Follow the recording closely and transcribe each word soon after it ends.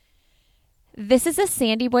This is a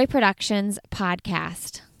Sandy Boy Productions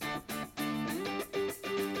podcast.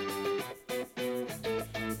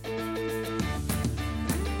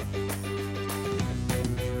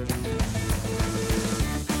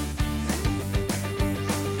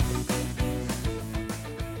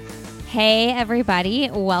 Hey, everybody.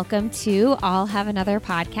 Welcome to I'll Have Another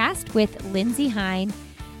Podcast with Lindsay Hein.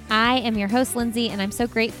 I am your host, Lindsay, and I'm so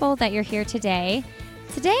grateful that you're here today.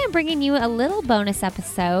 Today, I'm bringing you a little bonus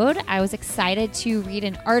episode. I was excited to read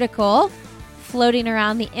an article floating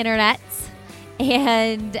around the internet,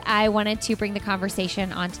 and I wanted to bring the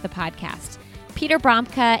conversation onto the podcast. Peter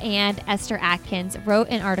Bromka and Esther Atkins wrote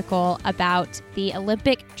an article about the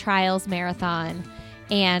Olympic Trials Marathon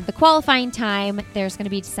and the qualifying time. There's going to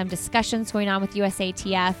be some discussions going on with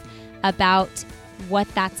USATF about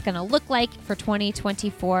what that's going to look like for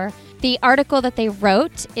 2024. The article that they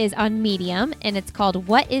wrote is on Medium, and it's called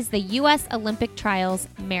What is the U.S. Olympic Trials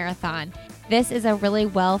Marathon? This is a really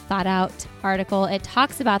well thought out article. It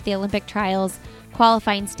talks about the Olympic Trials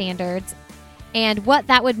qualifying standards and what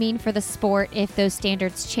that would mean for the sport if those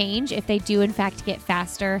standards change, if they do in fact get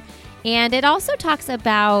faster. And it also talks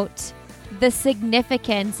about the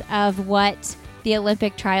significance of what the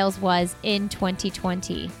Olympic Trials was in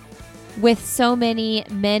 2020 with so many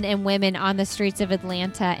men and women on the streets of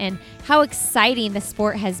Atlanta, and how exciting the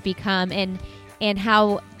sport has become, and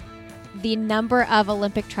how the number of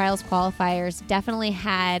Olympic Trials qualifiers definitely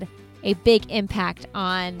had a big impact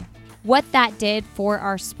on what that did for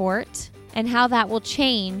our sport and how that will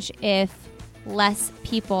change if less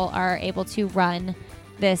people are able to run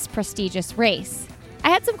this prestigious race. I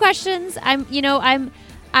had some questions.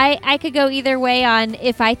 I could go either way on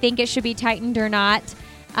if I think it should be tightened or not.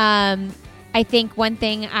 I think one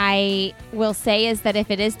thing I will say is that if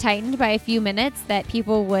it is tightened by a few minutes, that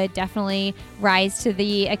people would definitely rise to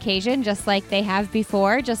the occasion, just like they have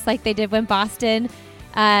before, just like they did when Boston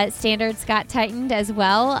standards got tightened as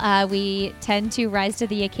well. We tend to rise to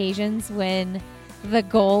the occasions when the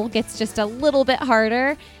goal gets just a little bit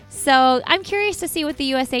harder. So I'm curious to see what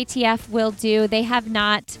the USATF will do. They have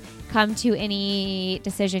not come to any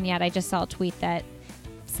decision yet. I just saw a tweet that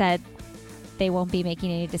said they won't be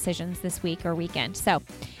making any decisions this week or weekend. So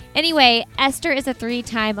anyway, Esther is a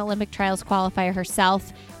 3-time Olympic Trials qualifier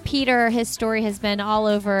herself. Peter, his story has been all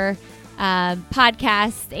over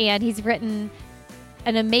podcasts, and he's written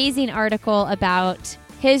an amazing article about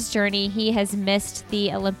his journey. He has missed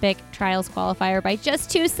the Olympic Trials qualifier by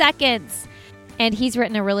just 2 seconds. And he's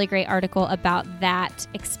written a really great article about that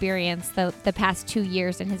experience, the past 2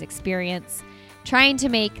 years and his experience trying to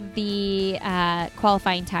make the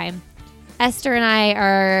qualifying time. Esther and I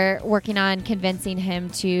are working on convincing him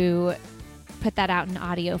to put that out in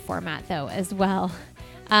audio format, though, as well.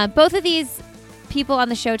 Both of these people on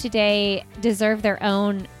the show today deserve their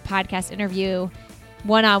own podcast interview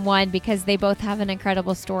one-on-one because they both have an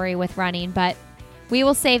incredible story with running, but we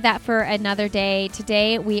will save that for another day.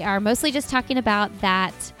 Today, we are mostly just talking about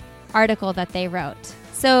that article that they wrote.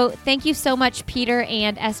 So thank you so much, Peter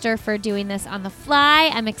and Esther, for doing this on the fly.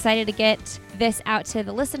 I'm excited to get this out to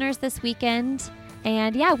the listeners this weekend.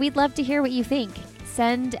 And yeah, we'd love to hear what you think.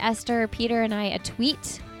 Send Esther, Peter, and I a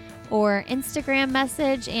tweet or Instagram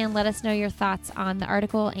message and let us know your thoughts on the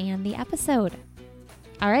article and the episode.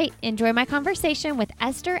 All right, enjoy my conversation with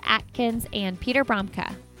Esther Atkins and Peter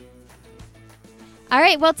Bromka. All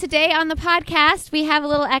right, well, today on the podcast, we have a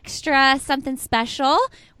little extra something special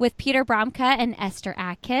with Peter Bromka and Esther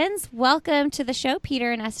Atkins. Welcome to the show,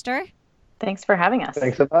 Peter and Esther. Thanks for having us.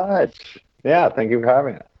 Thanks so much. Yeah, thank you for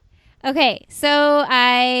having us. Okay, so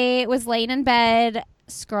I was laying in bed,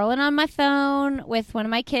 scrolling on my phone with one of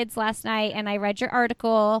my kids last night, and I read your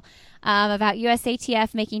article about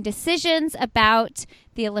USATF making decisions about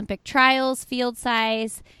the Olympic trials, field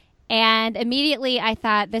size. And immediately I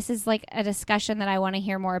thought, this is like a discussion that I want to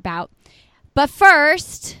hear more about. But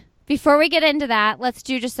first, before we get into that, let's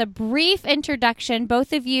do just a brief introduction.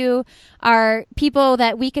 Both of you are people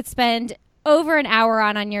that we could spend over an hour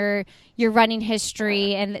on your running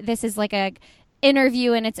history. And this is like a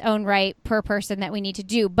interview in its own right per person that we need to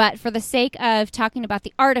do. But for the sake of talking about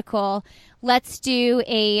the article, let's do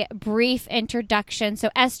a brief introduction. So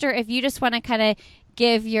Esther, if you just want to kind of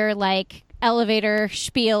give your elevator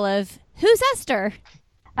spiel of who's Esther.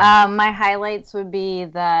 My highlights would be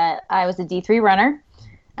that I was a D3 runner.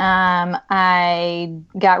 I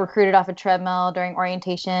got recruited off a treadmill during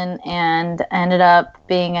orientation and ended up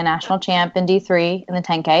being a national champ in D3 in the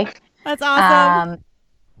 10K. That's awesome.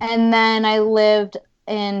 And then I lived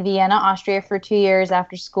in Vienna, Austria for 2 years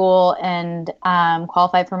after school and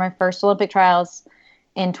qualified for my first Olympic trials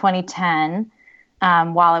in 2010.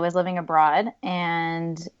 while I was living abroad.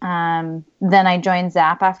 And then I joined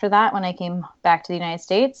Zap after that when I came back to the United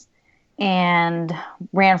States and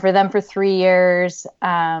ran for them for 3 years,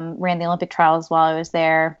 ran the Olympic trials while I was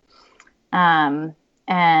there. And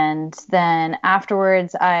then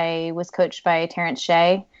afterwards, I was coached by Terrence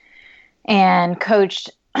Shea and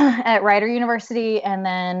coached at Rider University and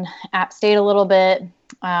then App State a little bit.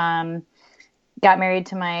 Got married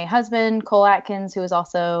to my husband, Cole Atkins, who was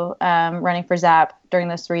also running for Zap during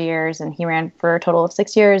those 3 years, and he ran for a total of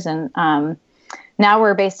 6 years. And now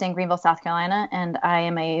we're based in Greenville, South Carolina, and I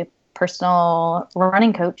am a personal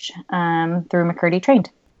running coach through McCurdy Trained.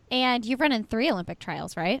 And you've run in 3 Olympic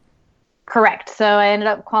trials, right? Correct. So I ended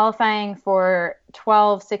up qualifying for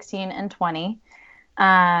 12, 16, and 20.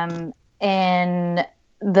 In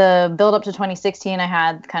the build up to 2016, I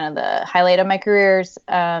had kind of the highlight of my careers,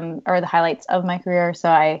 or the highlights of my career. So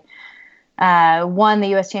I won the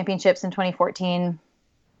U.S. championships in 2014,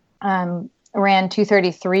 ran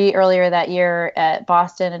 2:33 earlier that year at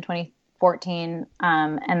Boston in 2014,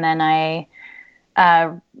 and then I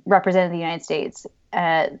represented the United States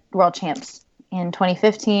at World Champs in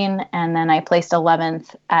 2015, and then I placed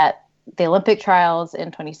 11th at the Olympic trials in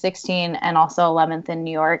 2016 and also 11th in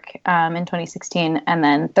New York in 2016 and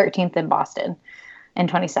then 13th in Boston in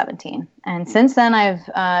 2017. And since then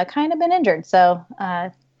I've kind of been injured. So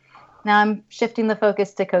now I'm shifting the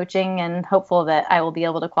focus to coaching and hopeful that I will be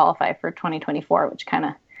able to qualify for 2024, which kind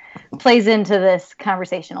of plays into this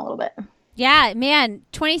conversation a little bit. Yeah, man,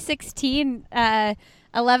 2016,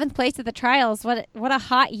 11th place at the trials. What a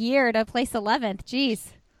hot year to place 11th. Jeez.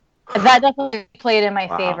 That definitely played in my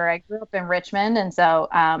favor. I grew up in Richmond, and so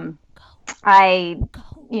I,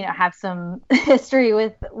 have some history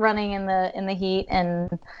with running in the heat, and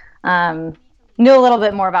knew a little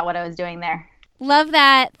bit more about what I was doing there. Love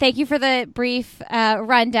that. Thank you for the brief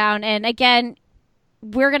rundown. And again,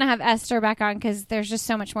 we're gonna have Esther back on because there's just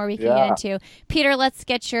so much more we can get into. Peter, let's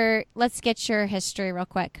get your history real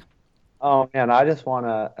quick. Oh, man, I just want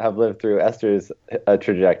to have lived through Esther's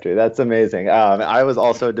trajectory. That's amazing. I was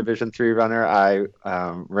also a Division III runner. I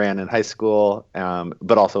ran in high school,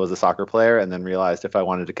 but also was a soccer player, and then realized if I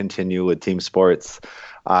wanted to continue with team sports,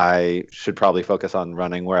 I should probably focus on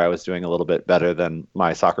running, where I was doing a little bit better than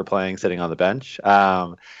my soccer playing, sitting on the bench.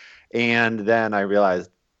 And then I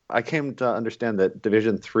realized I came to understand that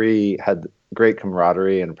Division III had great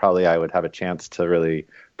camaraderie, and probably I would have a chance to really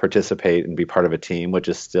participate and be part of a team, which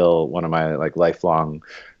is still one of my lifelong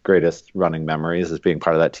greatest running memories, is being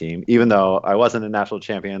part of that team. Even though I wasn't a national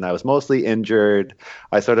champion, I was mostly injured.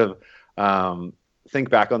 I sort of think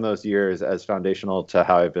back on those years as foundational to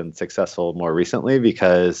how I've been successful more recently,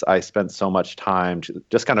 because I spent so much time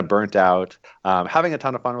just kind of burnt out, having a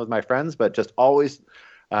ton of fun with my friends, but just always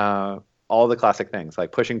all the classic things,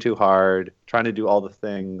 like pushing too hard, trying to do all the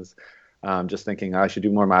things, just thinking I should do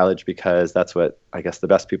more mileage because that's what I guess the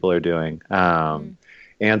best people are doing.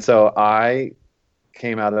 And so I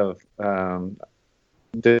came out of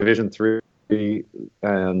Division III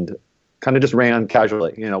and kind of just ran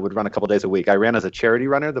casually, would run a couple days a week. I ran as a charity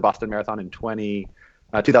runner, the Boston Marathon in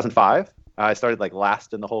 2005. I started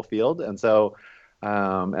last in the whole field. And so,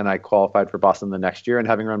 and I qualified for Boston the next year, and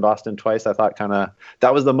having run Boston twice, I thought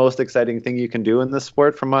that was the most exciting thing you can do in this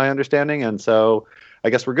sport from my understanding. And so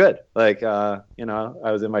I guess we're good. I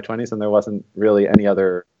was in my 20s and there wasn't really any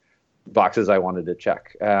other boxes I wanted to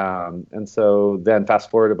check. And so then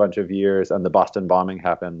fast forward a bunch of years and the Boston bombing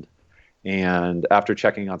happened. And after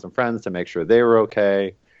checking on some friends to make sure they were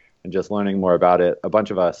okay and just learning more about it, a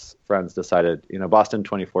bunch of us friends decided, Boston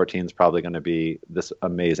 2014 is probably going to be this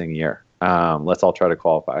amazing year. Let's all try to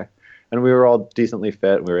qualify. And we were all decently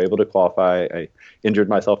fit. We were able to qualify. I injured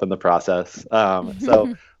myself in the process.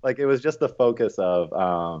 So it was just the focus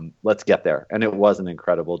of let's get there. And it was an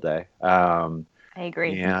incredible day. I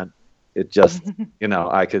agree. And it just,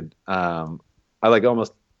 I could, I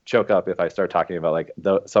almost choke up if I start talking about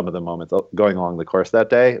some of the moments going along the course that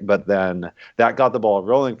day. But then that got the ball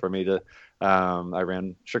rolling for me to, I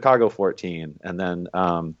ran Chicago 14 and then,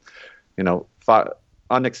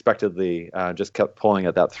 unexpectedly just kept pulling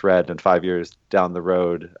at that thread, and 5 years down the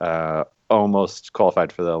road, almost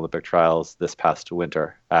qualified for the Olympic trials this past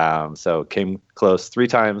winter. So came close 3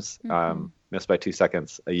 times, missed by 2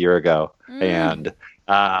 seconds a year ago. And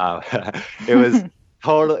it was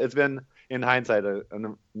it's been, in hindsight,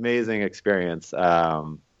 an amazing experience.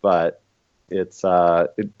 But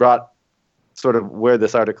it brought sort of where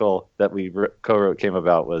this article that we co-wrote came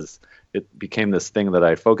about was it became this thing that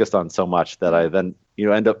I focused on so much that I then,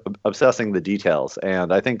 end up obsessing the details.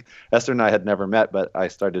 And I think Esther and I had never met, but I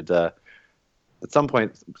started to at some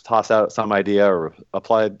point toss out some idea or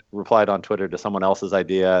replied on Twitter to someone else's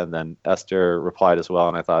idea, and then Esther replied as well.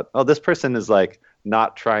 And I thought, oh, this person is like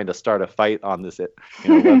not trying to start a fight on this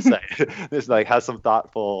website. This like has some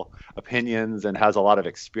thoughtful opinions and has a lot of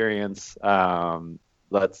experience.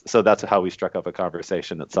 So that's how we struck up a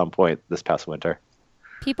conversation at some point this past winter.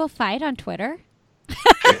 People fight on Twitter?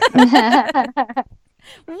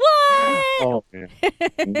 What? Oh, man.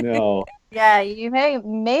 No. Yeah, you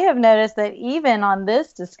may have noticed that even on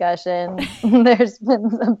this discussion, there's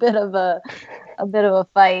been a bit of a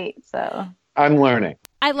fight. So I'm learning.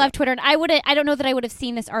 I love Twitter, and I don't know that I would have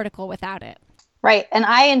seen this article without it. Right, and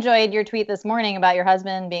I enjoyed your tweet this morning about your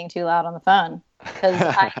husband being too loud on the phone, because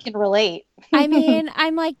I can relate. I mean,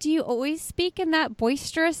 I'm like, do you always speak in that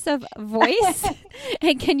boisterous of voice?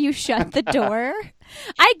 And can you shut the door?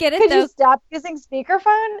 I get it, Could though. you stop using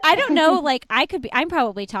speakerphone? I don't know. Like, I'm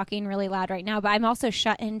probably talking really loud right now, but I'm also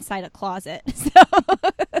shut inside a closet. So,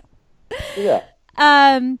 yeah.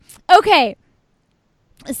 Okay.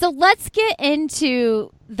 So let's get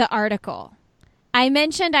into the article. I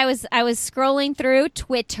mentioned I was scrolling through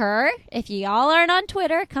Twitter. If y'all aren't on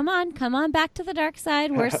Twitter, come on back to the dark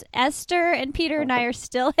side. Where Esther and Peter and I are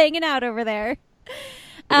still hanging out over there.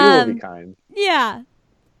 We will be kind. Yeah.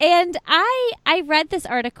 And I read this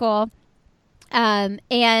article,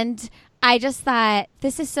 and I just thought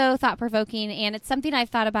this is so thought-provoking, and it's something I've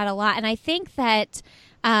thought about a lot. And I think that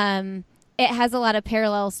it has a lot of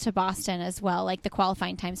parallels to Boston as well, like the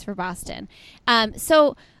qualifying times for Boston.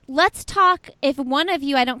 So let's talk, if one of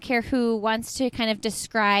you, I don't care who, wants to kind of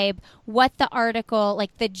describe what the article,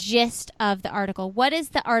 like the gist of the article. What is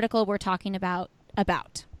the article we're talking about?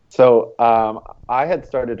 So I had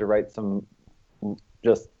started to write some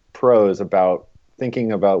just prose about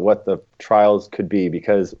thinking about what the trials could be,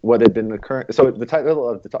 because what had been occurring. So the title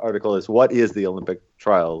of the article is "What is the Olympic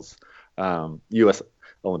Trials, U.S.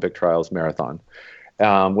 Olympic Trials Marathon,"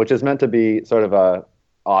 which is meant to be sort of a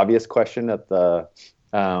obvious question at the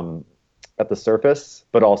surface,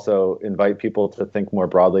 but also invite people to think more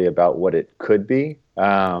broadly about what it could be.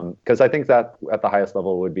 Because I think that at the highest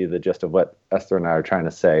level would be the gist of what Esther and I are trying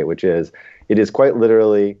to say, which is it is quite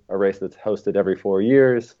literally a race that's hosted every 4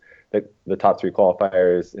 years. The top three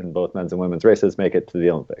qualifiers in both men's and women's races make it to the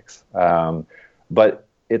Olympics. But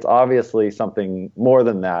it's obviously something more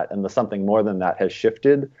than that, and the something more than that has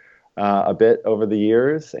shifted a bit over the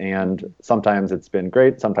years, and sometimes it's been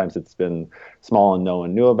great, sometimes it's been small and no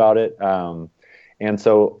one knew about it. And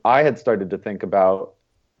so I had started to think about,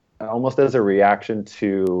 almost as a reaction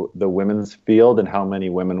to the women's field and how many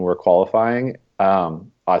women were qualifying.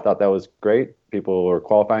 I thought that was great. People were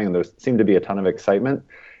qualifying, and there seemed to be a ton of excitement.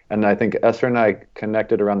 And I think Esther and I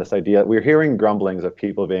connected around this idea. We're hearing grumblings of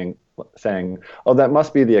people saying, oh, that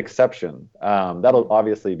must be the exception. That'll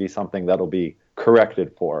obviously be something that'll be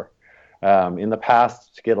corrected for. In the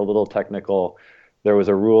past, to get a little technical, there was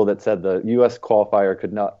a rule that said the U.S. qualifier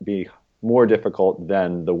could not be more difficult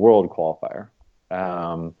than the world qualifier.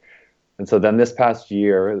 And so then this past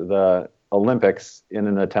year, the Olympics, in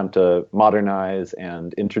an attempt to modernize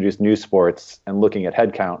and introduce new sports and looking at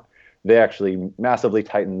head count, they actually massively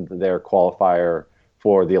tightened their qualifier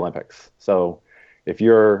for the Olympics. So if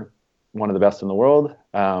you're one of the best in the world,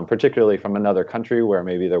 particularly from another country where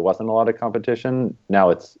maybe there wasn't a lot of competition, now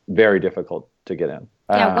it's very difficult to get in.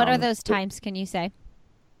 Yeah, what are those times, can you say?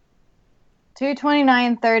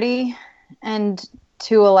 2:29:30 and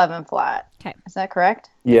 2:11 flat. Okay. Is that correct?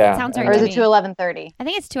 Yeah. Sounds right. Or is to it me. 2:11:30? I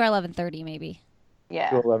think it's 2:11:30 maybe. Yeah.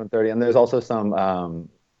 2:11:30, and there's also some,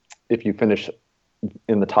 if you finish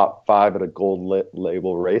in the top 5 at a gold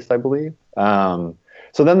label race, I believe. So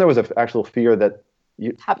then there was an actual fear that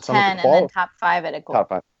top 10 and then top 5 at a gold. Top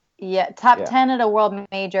 5. Yeah, top 10 at a world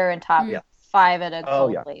major and top 5 at a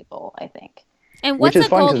gold label, I think. And what's a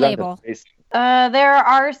gold label? There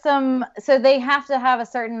are some, so they have to have a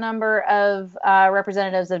certain number of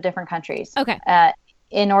representatives of different countries. Okay.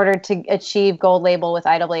 In order to achieve gold label with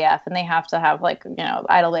IWF, and they have to have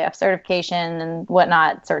IWF certification and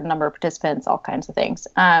whatnot, certain number of participants, all kinds of things.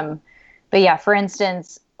 But yeah, for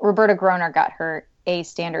instance, Roberta Groner got her A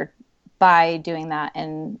standard by doing that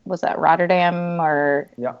in, was that Rotterdam or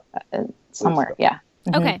somewhere? Yeah.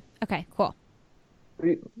 Mm-hmm. Okay, cool.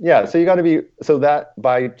 Yeah, so you got to be, so that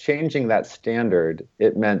by changing that standard,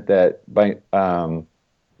 it meant that by the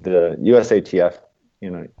USATF,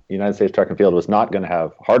 United States Track and Field was not going to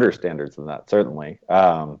have harder standards than that, certainly.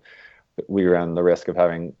 We ran the risk of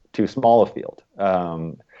having too small a field,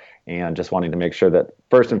 and just wanting to make sure that,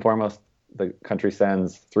 first and foremost, the country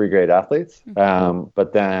sends 3 great athletes,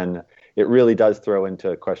 but then it really does throw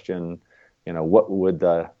into question, what would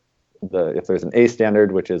the if there's an A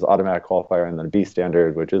standard, which is automatic qualifier, and then a B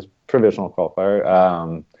standard, which is provisional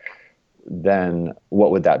qualifier, then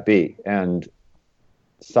what would that be? And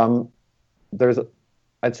there's,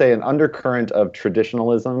 I'd say, an undercurrent of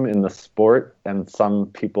traditionalism in the sport, and some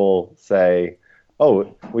people say,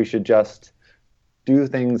 oh, we should just do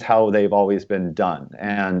things how they've always been done.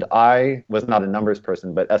 And I was not a numbers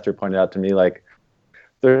person, but Esther pointed out to me, like,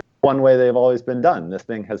 there's one way they've always been done. This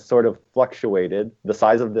thing has sort of fluctuated. The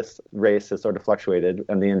size of this race has sort of fluctuated,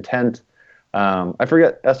 and the intent, I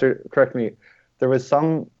forget, Esther, correct me, there was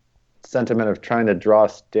some sentiment of trying to draw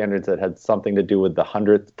standards that had something to do with the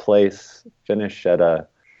 100th place finish at a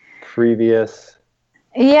previous.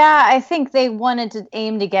 Yeah, I think they wanted to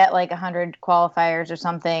aim to get like 100 qualifiers or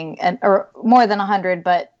something, or more than 100,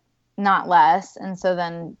 but not less. And so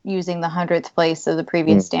then using the 100th place of the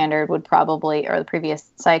previous standard would probably, or the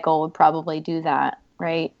previous cycle would probably do that,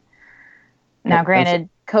 right? Now, granted,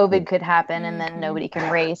 COVID could happen and then nobody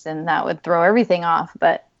can race, and that would throw everything off.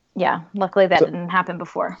 But yeah, luckily that didn't happen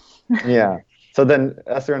before. Yeah. So then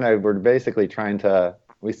Esther and I were basically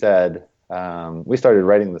we said, we started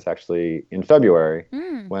writing this actually in February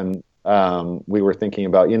when we were thinking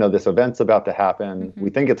about, this event's about to happen. We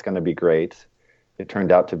think it's going to be great. It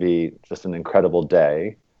turned out to be just an incredible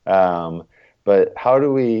day. But how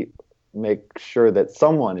do we make sure that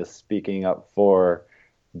someone is speaking up for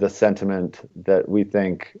the sentiment that we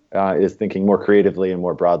think is thinking more creatively and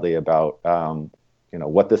more broadly about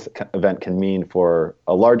what this event can mean for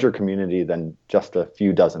a larger community than just a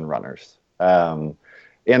few dozen runners?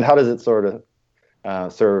 And how does it sort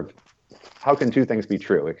of serve? How can two things be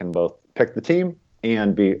true? It can both pick the team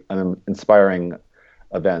and be an inspiring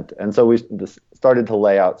event. And so we started to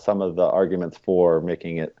lay out some of the arguments for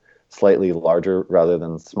making it slightly larger rather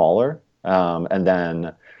than smaller. And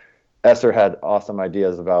then Esther had awesome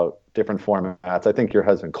ideas about different formats. I think your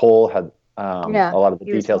husband Cole had a lot of the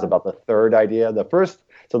details about the third idea. The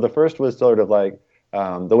first was sort of like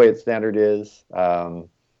the way its standard is,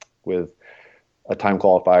 with a time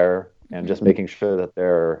qualifier, and just making sure that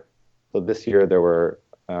so this year there were,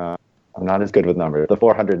 I'm not as good with numbers, the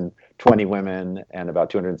 420 women and about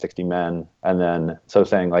 260 men. And then, so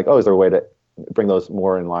saying like, is there a way to bring those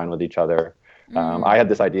more in line with each other? I had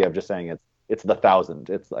this idea of just saying it's the 1,000.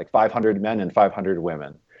 It's like 500 men and 500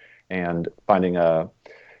 women, and finding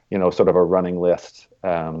sort of a running list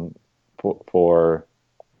for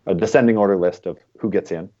a descending order list of who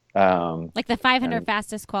gets in. Like the 500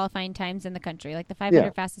 fastest qualifying times in the country, like the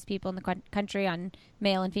 500 fastest people in the country on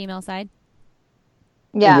male and female side.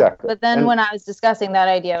 Yeah, exactly. But then when I was discussing that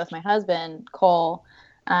idea with my husband, Cole,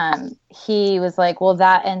 he was like, well,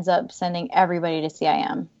 that ends up sending everybody to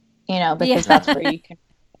CIM, because that's where you can.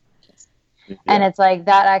 Yeah. And it's like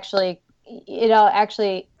that actually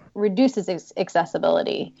reduces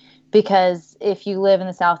accessibility, because if you live in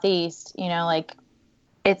the Southeast,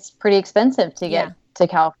 it's pretty expensive to get to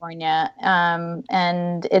California,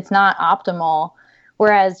 and it's not optimal.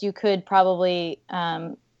 Whereas you could probably,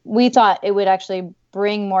 we thought it would actually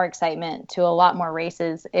bring more excitement to a lot more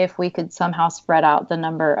races if we could somehow spread out the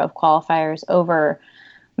number of qualifiers over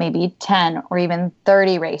maybe 10 or even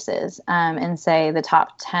 30 races, and say the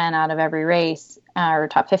top 10 out of every race, or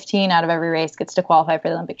top 15 out of every race gets to qualify for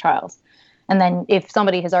the Olympic trials. And then if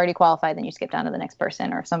somebody has already qualified, then you skip down to the next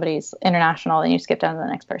person, or if somebody's international, then you skip down to the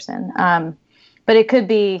next person. But it could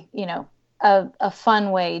be, a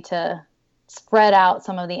fun way to spread out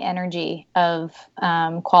some of the energy of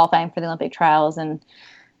qualifying for the Olympic trials, and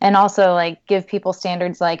also like give people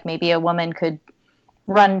standards, like maybe a woman could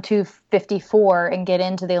run 2:54 and get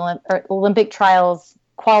into the Olympic trials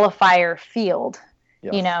qualifier field,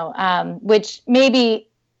 which maybe,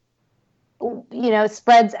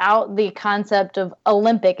 spreads out the concept of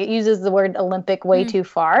Olympic. It uses the word Olympic way too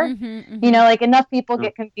far. Like enough people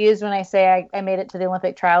get confused when I say I made it to the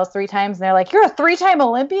Olympic trials 3 times, and they're like, you're a 3-time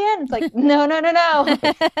Olympian? It's like, no, not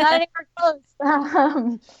anywhere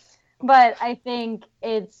close. But I think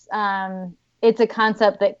it's a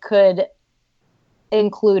concept that could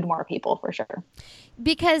include more people for sure.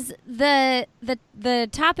 Because the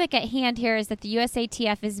topic at hand here is that the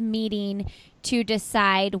USATF is meeting to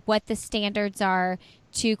decide what the standards are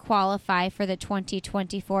to qualify for the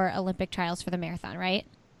 2024 Olympic trials for the marathon, right?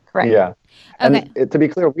 Correct. Yeah. Okay. And to be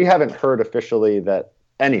clear, we haven't heard officially that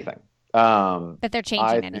anything. That they're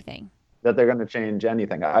changing anything. That they're going to change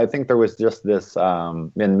anything. I think there was just this,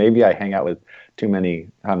 and maybe I hang out with too many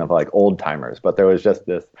kind of like old timers, but there was just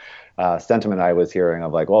this sentiment I was hearing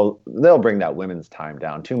of like, well, they'll bring that women's time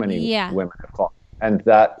down. Too many women have qualified. And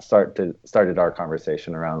that started our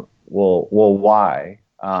conversation around, well, why?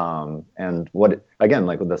 And what, again,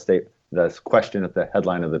 like with the state this question at the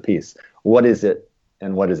headline of the piece. What is it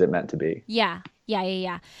and what is it meant to be? Yeah.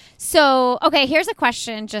 So, okay, here's a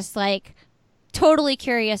question, just like totally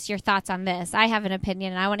curious your thoughts on this. I have an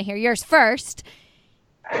opinion and I want to hear yours first.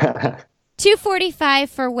 245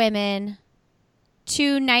 for women.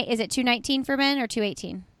 Is it 219 for men or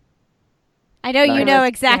 218? I know you know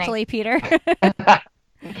exactly, Peter.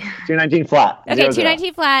 219 flat. Okay,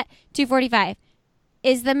 219 flat, 245.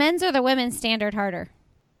 Is the men's or the women's standard harder?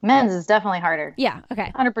 Men's is definitely harder. Yeah,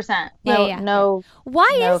 okay. 100%. No.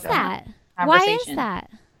 Why is that? Why is that?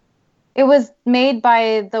 It was made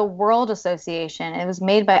by the World Association. It was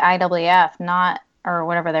made by IWF, or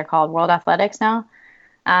whatever they're called, World Athletics now.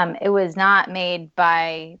 It was not made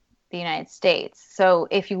by the United States. So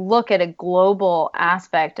if you look at a global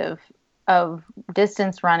aspect of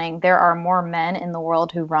distance running, there are more men in the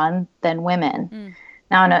world who run than women.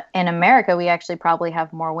 Now, in America, we actually probably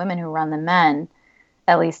have more women who run than men,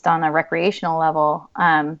 at least on a recreational level,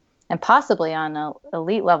 and possibly on an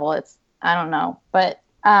elite level. I don't know. But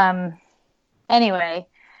anyway,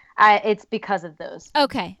 it's because of those.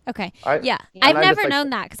 Okay. I've never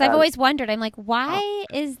known that because I've always wondered. I'm like, why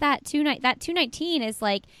is that 219 is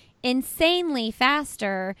like insanely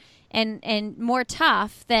faster and more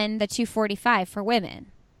tough than the 245 for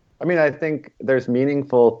women? I mean, I think there's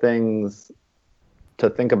meaningful things to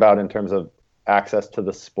think about in terms of access to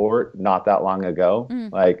the sport not that long ago.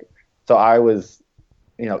 So I was,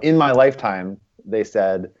 in my lifetime, they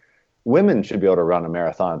said women should be able to run a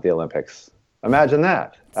marathon at the Olympics. Imagine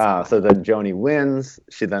that. So then Joni wins.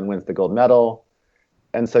 She then wins the gold medal.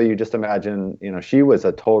 And so you just imagine, she was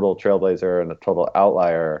a total trailblazer and a total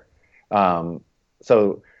outlier.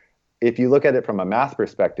 So if you look at it from a math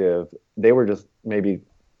perspective, they were just maybe,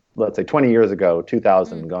 let's say 20 years ago,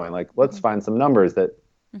 2000, going like, let's find some numbers that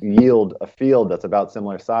yield a field that's about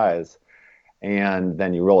similar size. And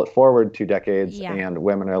then you roll it forward 2 decades and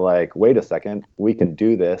women are like, wait a second, we can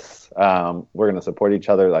do this. We're going to support each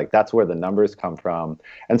other. Like that's where the numbers come from.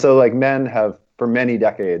 And so like men have for many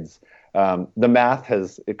decades, the math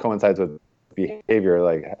it coincides with behavior,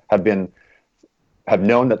 like have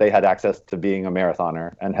known that they had access to being a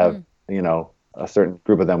marathoner and have, a certain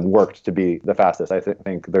group of them worked to be the fastest. I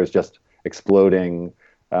think there's just exploding,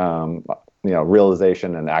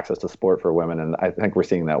 realization and access to sport for women. And I think we're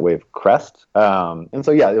seeing that wave crest. And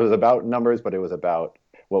so, it was about numbers, but it was about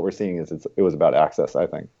what we're seeing is it was about access, I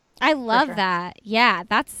think. I love that. Yeah,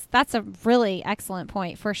 that's a really excellent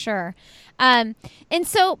point for sure. And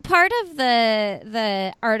so part of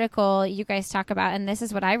the article you guys talk about, and this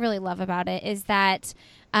is what I really love about it, is that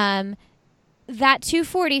that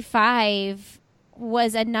 245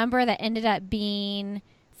 was a number that ended up being,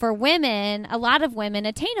 for women, a lot of women,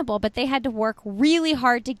 attainable, but they had to work really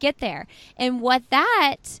hard to get there. And what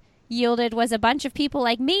that yielded was a bunch of people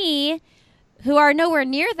like me who are nowhere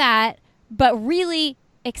near that, but really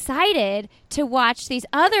excited to watch these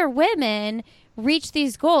other women reach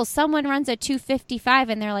these goals. Someone runs a 255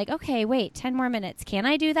 and they're like, okay, wait, 10 more minutes. Can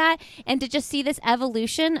I do that? And to just see this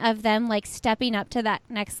evolution of them like stepping up to that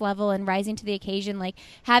next level and rising to the occasion, like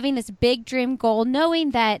having this big dream goal,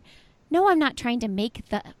 knowing that, no, I'm not trying to make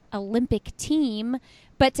the Olympic team,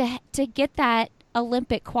 but to get that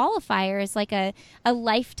Olympic qualifier is like a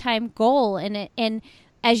lifetime goal. And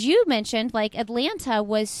as you mentioned, like Atlanta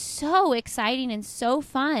was so exciting and so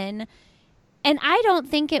fun. And I don't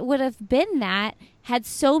think it would have been that had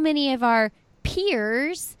so many of our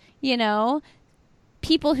peers,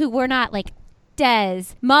 people who were not like Des,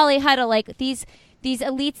 Molly Huddle, like these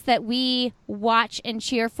elites that we watch and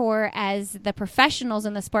cheer for as the professionals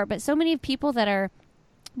in the sport, but so many people that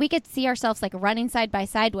we could see ourselves like running side by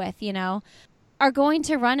side with, are going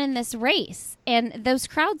to run in this race. And those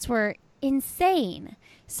crowds were insane.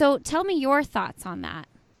 So tell me your thoughts on that.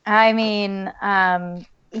 I mean,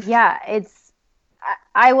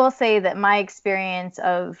 I will say that my experience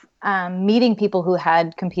of meeting people who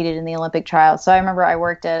had competed in the Olympic trials. So I remember I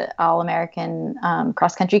worked at All-American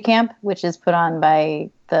cross country camp, which is put on by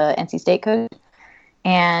the NC State coach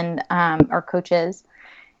and our coaches.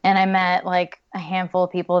 And I met like a handful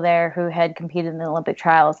of people there who had competed in the Olympic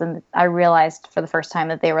trials. And I realized for the first time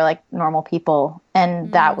that they were like normal people.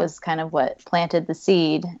 And that was kind of what planted the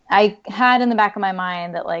seed. I had in the back of my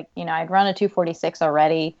mind that like, I'd run a 246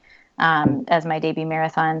 already as my debut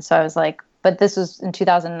marathon. So I was like, but this was in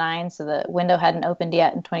 2009. So the window hadn't opened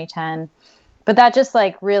yet in 2010. But that just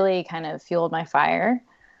like really kind of fueled my fire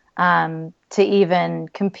to even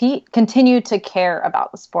continue to care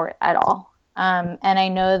about the sport at all. And I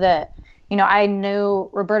know that, I knew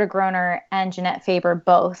Roberta Groner and Jeanette Faber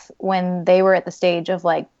both when they were at the stage of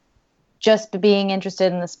like just being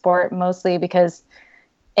interested in the sport, mostly because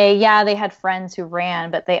they had friends who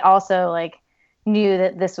ran, but they also like knew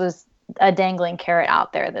that this was a dangling carrot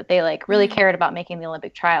out there, that they like really cared about making the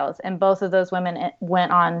Olympic trials. And both of those women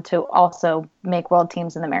went on to also make world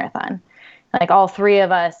teams in the marathon. Like all three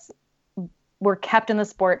of us were kept in the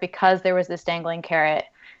sport because there was this dangling carrot,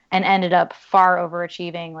 and ended up far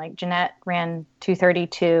overachieving. Like Jeanette ran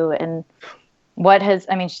 2:32, and Roberta's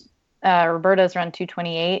run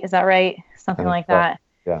 2:28. Is that right? Something like that.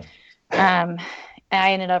 Yeah. And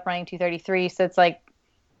I ended up running 2:33. So it's like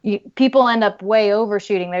people end up way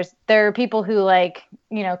overshooting. There are people who like,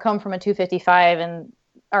 come from a 2:55 and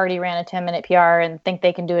already ran a 10-minute PR and think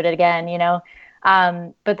they can do it again,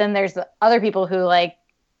 but then there's other people who like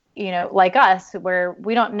us, where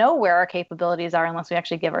we don't know where our capabilities are unless we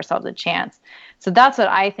actually give ourselves a chance. So that's what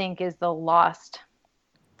I think is the lost,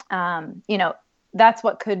 that's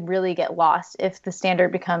what could really get lost if the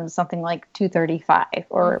standard becomes something like 2:35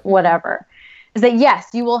 or whatever, is that yes,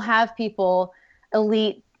 you will have people,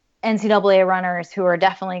 elite NCAA runners, who are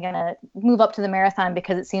definitely going to move up to the marathon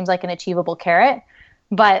because it seems like an achievable carrot,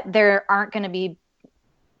 but there aren't going to be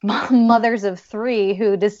mothers of three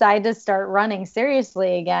who decide to start running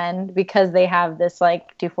seriously again because they have this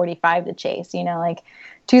like 2:45 to chase. Like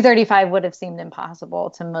 2:35 would have seemed impossible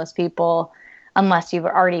to most people unless you've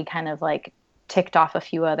already kind of like ticked off a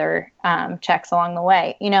few other checks along the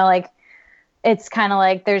way. Like it's kind of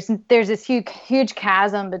like there's this huge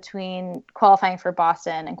chasm between qualifying for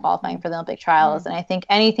Boston and qualifying for the Olympic trials. And I think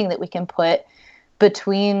anything that we can put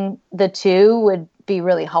between the two would be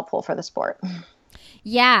really helpful for the sport.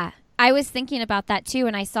 Yeah, I was thinking about that too.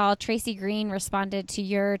 And I saw Tracy Green responded to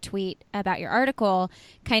your tweet about your article.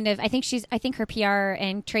 I think her PR,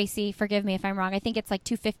 and Tracy, forgive me if I'm wrong, I think it's like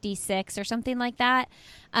 2:56 or something like that.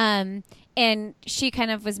 And she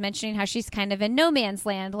kind of was mentioning how she's kind of in no man's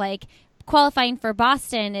land. Like, qualifying for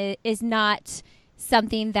Boston is not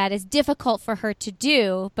something that is difficult for her to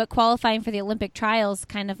do, but qualifying for the Olympic trials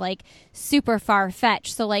kind of like super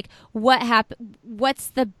far-fetched. So like what's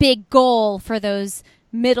the big goal for those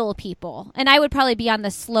middle people? And I would probably be on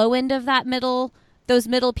the slow end of those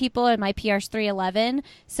middle people, and my PR's 3:11.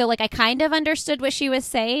 So like I kind of understood what she was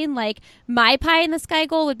saying. Like my pie in the sky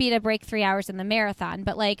goal would be to break 3 hours in the marathon,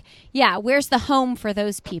 but like, yeah, where's the home for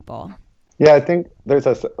those people? Yeah, I think there's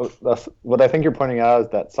what I think you're pointing out is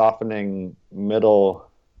that softening middle.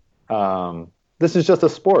 This is just a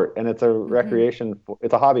sport, and it's a recreation.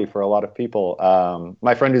 It's a hobby for a lot of people.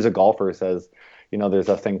 My friend who's a golfer says, there's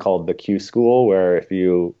a thing called the Q school, where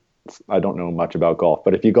I don't know much about golf,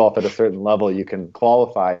 but if you golf at a certain level, you can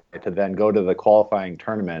qualify to then go to the qualifying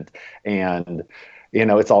tournament. And,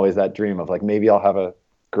 it's always that dream of like, maybe I'll have a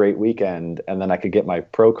great weekend and then I could get my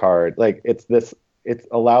pro card. Like it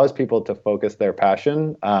allows people to focus their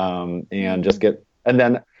passion and just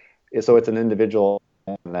so it's an individual.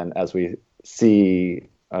 And then as we see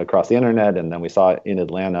across the internet, and then we saw it in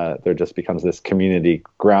Atlanta, there just becomes this community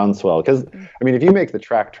groundswell. Because, if you make the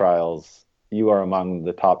track trials, you are among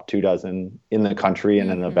the top 24 in the country in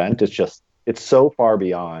an event. It's so far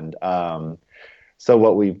beyond. So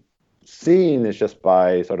what we've seen is just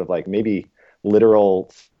by sort of like maybe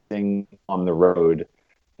literal thing on the road,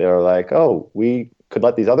 they're like, oh, we could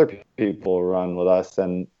let these other people run with us,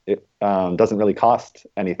 and it doesn't really cost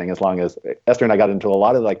anything, as long as Esther and I got into a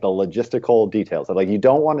lot of like the logistical details. Like, you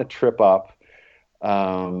don't want to trip up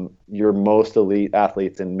your most elite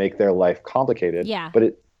athletes and make their life complicated. Yeah.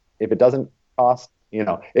 But if it doesn't cost,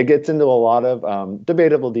 it gets into a lot of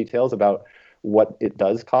debatable details about what it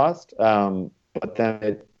does cost. But then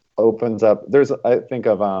it opens up. I think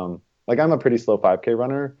of like, I'm a pretty slow 5K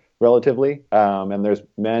runner, relatively. And there's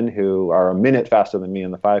men who are a minute faster than me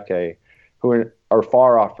in the 5K who are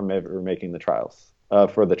far off from ever making the trials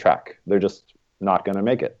for the track. They're just not going to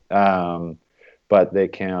make it. But they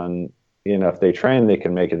can, if they train, they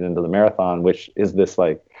can make it into the marathon, which is this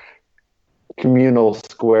like communal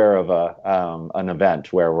square of an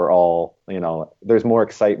event where we're all, there's more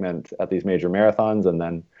excitement at these major marathons, and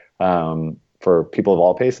then for people of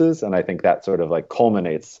all paces. And I think that sort of like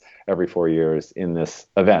culminates every 4 years in this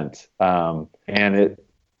event. And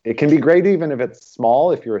it can be great even if it's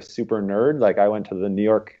small, if you're a super nerd. Like, I went to the New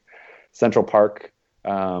York Central Park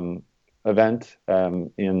event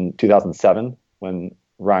in 2007 when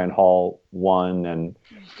Ryan Hall won, and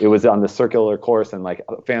it was on the circular course, and like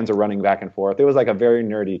fans are running back and forth. It was like a very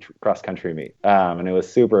nerdy cross country meet, and it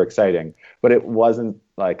was super exciting. But it wasn't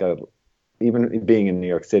like even being in New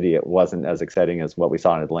York City, it wasn't as exciting as what we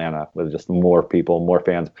saw in Atlanta, with just more people, more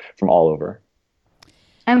fans from all over.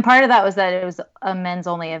 And part of that was that it was a men's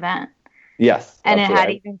only event. Yes. And it had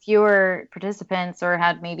absolutely. even fewer participants, or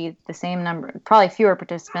had maybe the same number, probably fewer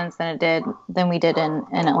participants than we did in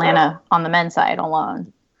Atlanta on the men's side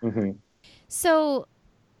alone. Mhm. So,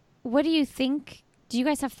 what do you think? Do you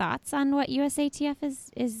guys have thoughts on what USATF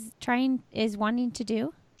is wanting to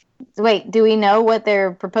do? So wait, do we know what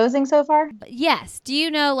they're proposing so far? Yes. Do you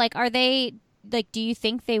know, like, are they, like, do you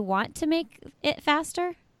think they want to make it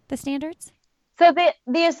faster, the standards? So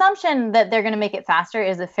the assumption that they're going to make it faster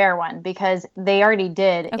is a fair one, because they already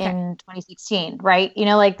did in 2016, right? You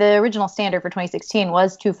know, like the original standard for 2016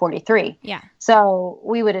 was 243. Yeah. So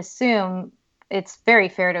we would assume, it's very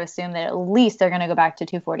fair to assume that at least they're going to go back to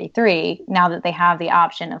 243 now that they have the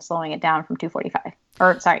option of slowing it down from 245.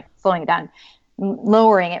 Or sorry, slowing it down,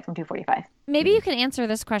 lowering it from 245. Maybe you can answer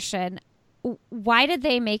this question. Why did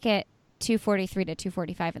they make it 243 to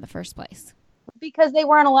 245 in the first place? Because they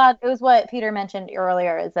weren't allowed. It was what Peter mentioned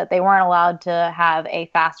earlier, is that they weren't allowed to have a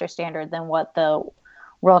faster standard than what the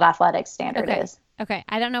World Athletics standard is. Okay.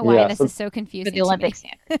 I don't know why this is so confusing. For the Olympic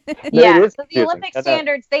standard. No, Yeah. it is So the confusing. Olympic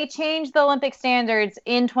standards, they changed the Olympic standards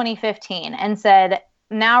in 2015 and said,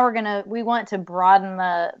 now we want to broaden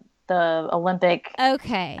the Olympic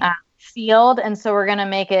field. And so we're going to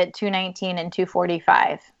make it 219 and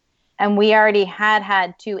 245. And we already had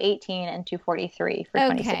 218 and 243 for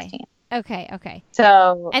 2016. Okay.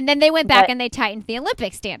 So, and then they went back and they tightened the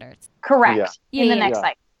Olympic standards. Correct. Yeah. In the next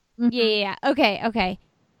cycle. Yeah. Okay.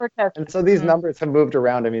 For Tokyo. And so these numbers have moved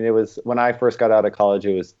around. I mean, it was when I first got out of college,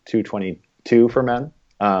 it was 222 for men,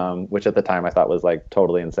 which at the time I thought was like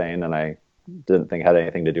totally insane, and I didn't think had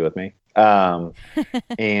anything to do with me.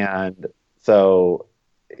 And so,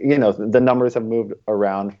 you know, the numbers have moved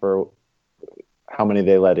around for how many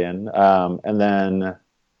they let in, and then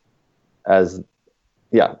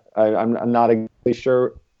I'm not exactly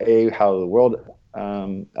sure how the World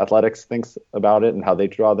Athletics thinks about it and how they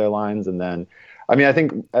draw their lines, and then. I mean, I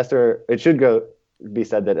think Esther, it should be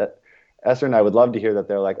said that Esther and I would love to hear that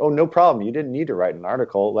they're like, oh, no problem. You didn't need to write an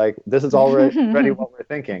article. Like, this is already what we're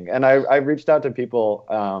thinking. And I've reached out to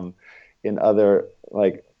people in other,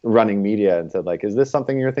 like, running media and said, like, is this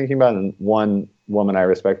something you're thinking about? And one woman I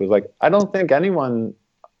respect was like, I don't think anyone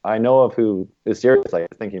I know of who is seriously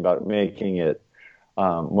thinking about making it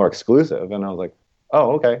more exclusive. And I was like,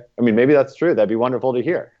 oh, okay. I mean, maybe that's true. That'd be wonderful to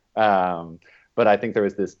hear. But I think there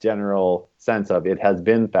was this general sense of it has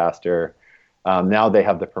been faster. Now they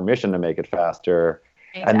have the permission to make it faster.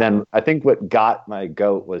 Exactly. And then I think what got my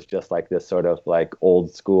goat was just like this sort of like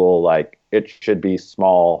old school, like it should be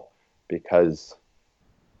small because.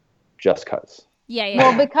 Yeah.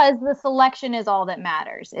 Well, because the selection is all that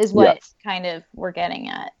matters, is what kind of we're getting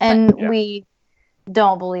at. And we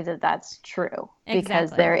don't believe that that's true,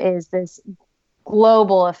 because there is this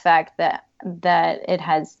global effect that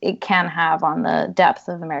it can have on the depth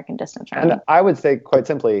of American distance running. And I would say quite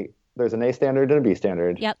simply, there's an A standard and a B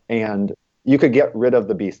standard. Yep. And you could get rid of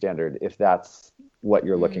the B standard if that's what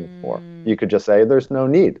you're looking for. You could just say there's no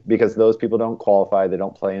need, because those people don't qualify. They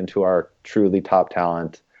don't play into our truly top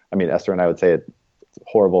talent. I mean, Esther and I would say it's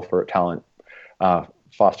horrible for talent,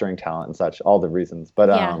 fostering talent and such, all the reasons.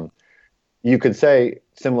 But you could say,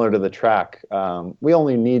 similar to the track, we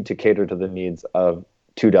only need to cater to the needs of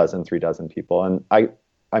 24, 36 people. And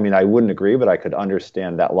I mean, I wouldn't agree, but I could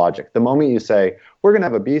understand that logic. The moment you say, we're going to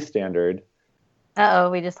have a B standard.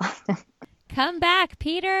 We just lost him. Come back,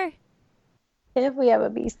 Peter. If we have a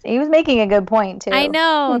B standard. He was making a good point, too. I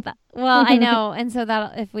know. Well, I know. And so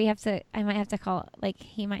I might have to call,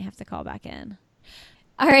 he might have to call back in.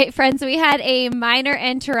 All right, friends, we had a minor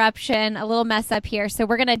interruption, a little mess up here. So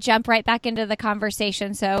we're going to jump right back into the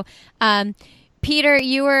conversation. So, Peter,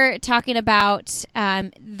 you were talking about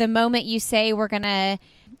the moment you say we're going to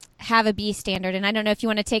have a B standard. And I don't know if you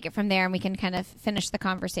want to take it from there and we can kind of finish the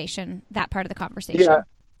conversation, that part of the conversation. Yeah,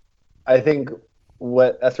 I think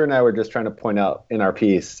what Esther and I were just trying to point out in our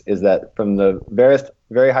piece is that from the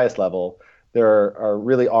very highest level, there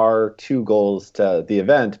are two goals to the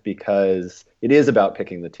event, because it is about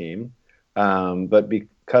picking the team. But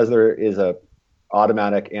because there is a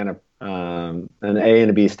automatic and an A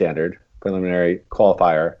and a B standard, preliminary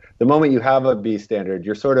qualifier, the moment you have a B standard,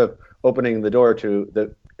 you're sort of opening the door to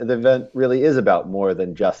the event really is about more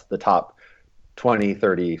than just the top 20,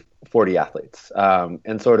 30, 40 athletes.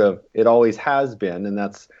 And sort of it always has been, and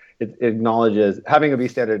it acknowledges, having a B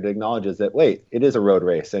standard acknowledges that, wait, it is a road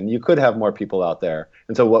race and you could have more people out there.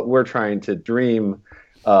 And so what we're trying to dream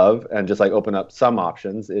of, and just like open up some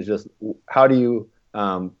options, is just how do you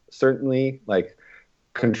certainly like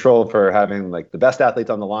control for having like the best athletes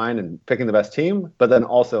on the line and picking the best team, but then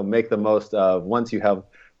also make the most of, once you have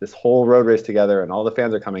this whole road race together and all the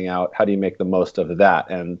fans are coming out, how do you make the most of that?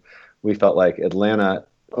 And we felt like Atlanta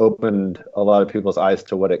opened a lot of people's eyes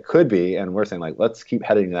to what it could be, and we're saying like, let's keep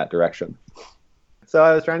heading in that direction. So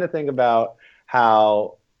I was trying to think about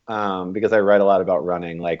how, because I write a lot about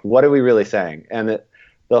running, like what are we really saying? And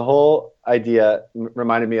the whole idea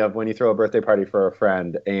reminded me of when you throw a birthday party for a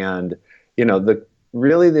friend, and the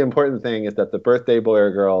important thing is that the birthday boy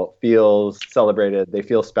or girl feels celebrated, they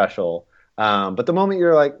feel special. But the moment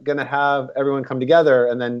you're like going to have everyone come together,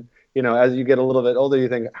 and then as you get a little bit older, you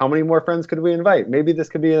think, how many more friends could we invite? Maybe this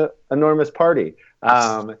could be an enormous party.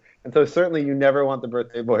 And so certainly you never want the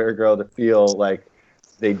birthday boy or girl to feel like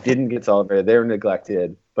they didn't get celebrated, they were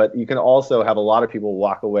neglected. But you can also have a lot of people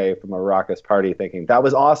walk away from a raucous party thinking, that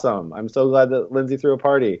was awesome. I'm so glad that Lindsay threw a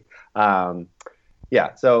party.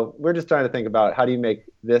 So we're just trying to think about how do you make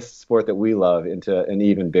this sport that we love into an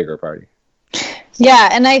even bigger party. Yeah,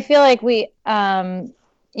 and I feel like we run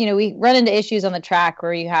into issues on the track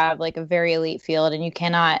where you have like a very elite field and you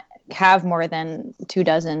cannot have more than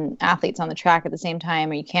 24 athletes on the track at the same time,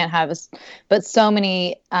 or you can't have but so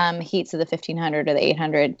many heats of the 1500 or the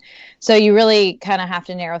 800. So you really kind of have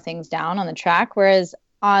to narrow things down on the track. Whereas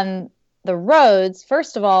on the roads,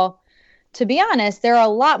 first of all, to be honest, there are a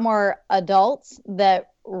lot more adults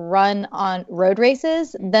that run on road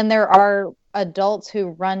races than there are adults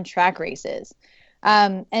who run track races.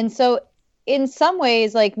 And so in some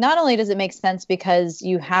ways, like, not only does it make sense because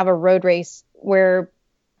you have a road race where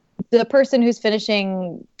the person who's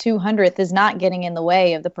finishing 200th is not getting in the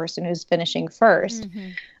way of the person who's finishing first.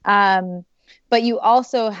 But you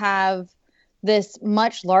also have this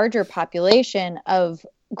much larger population of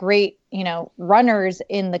great, runners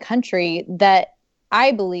in the country that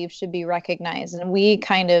I believe should be recognized. And we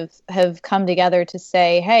kind of have come together to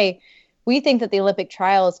say, hey, we think that the Olympic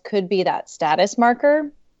trials could be that status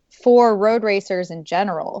marker for road racers in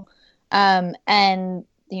general. And,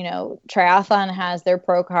 triathlon has their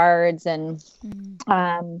pro cards and,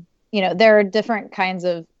 there are different kinds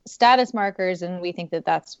of status markers. And we think that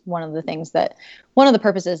that's one of the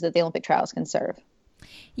purposes that the Olympic trials can serve.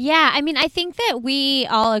 Yeah. I mean, I think that we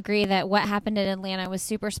all agree that what happened in Atlanta was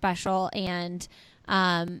super special and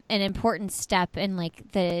an important step in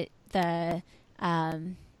like the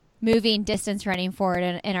moving distance running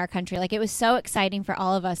forward in our country. Like, it was so exciting for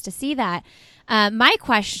all of us to see that. My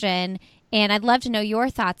question, and I'd love to know your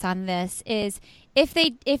thoughts on this, is if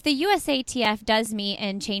the USATF does meet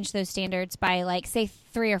and change those standards by, like, say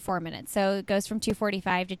 3 or 4 minutes, so it goes from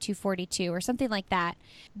 2:45 to 2:42 or something like that,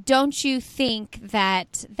 don't you think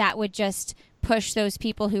that would just push those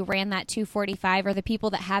people who ran that 2:45 or the people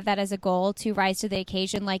that have that as a goal to rise to the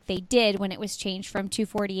occasion like they did when it was changed from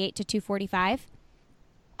 2:48 to 2:45?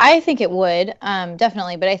 I think it would,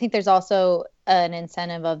 definitely. But I think there's also an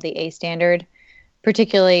incentive of the A standard,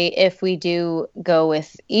 particularly if we do go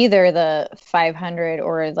with either the 500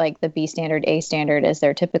 or like the B standard, A standard, as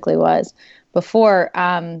there typically was before.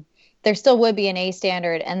 There still would be an A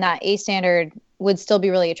standard, and that A standard would still be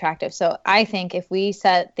really attractive. So I think if we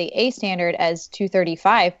set the A standard as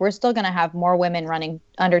 2:35, we're still going to have more women running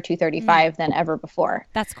under 2:35 than ever before.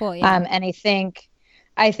 That's cool. Yeah. And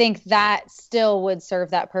I think that still would serve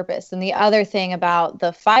that purpose. And the other thing about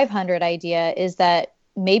the 500 idea is that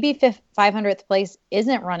maybe 500th place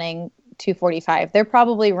isn't running 2:45. They're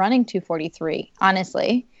probably running 2:43,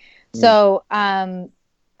 honestly. So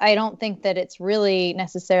I don't think that it's really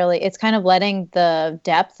necessarily, it's kind of letting the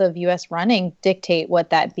depth of U.S. running dictate what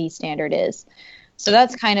that B standard is. So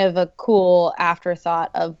that's kind of a cool afterthought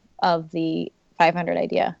of the 500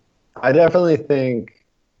 idea. I definitely think,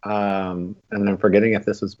 and I'm forgetting if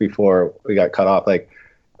this was before we got cut off, like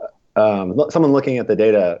someone looking at the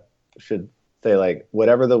data should say, like,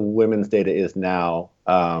 whatever the women's data is now,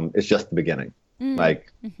 it's just the beginning.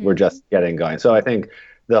 We're just getting going. So I think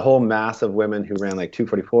the whole mass of women who ran like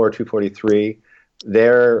 2:44, 2:43,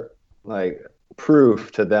 they're like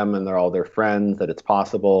proof to them and all their friends that it's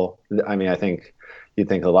possible. I mean, I think you'd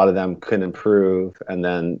think a lot of them could improve, and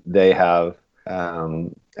then they have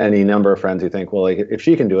any number of friends who think, well, like, if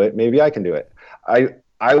she can do it, maybe I can do it.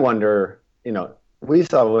 I wonder, we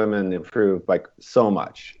saw women improve like so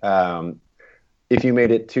much. If you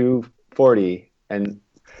made it 2:40 and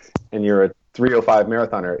you're a 3:05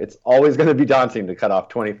 marathoner, it's always going to be daunting to cut off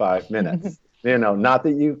 25 minutes. Not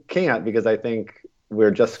that you can't, because I think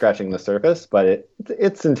we're just scratching the surface, but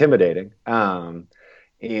it's intimidating. And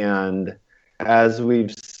as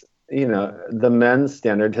we've, the men's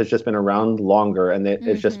standard has just been around longer, and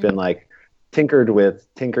it's just been like tinkered with,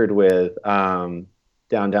 down,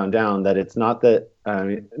 that it's not that,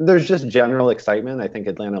 there's just general excitement. I think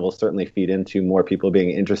Atlanta will certainly feed into more people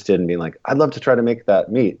being interested and being like, I'd love to try to make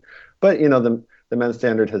that meet. But, the men's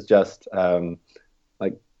standard has just,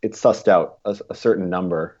 it's sussed out a certain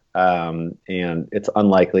number, and it's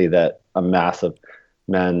unlikely that a mass of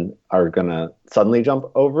men are gonna suddenly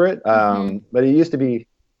jump over it. But it used to be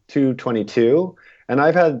 222, and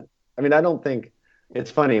I mean, I don't think it's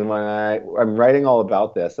funny when I'm writing all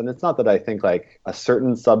about this, and it's not that I think like a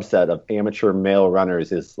certain subset of amateur male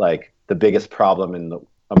runners is like the biggest problem in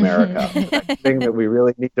America, thing that we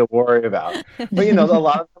really need to worry about. But a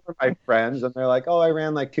lot of them are my friends, and they're like, "Oh, I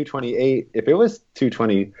ran like 228." If it was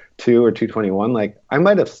 222 or 221, like I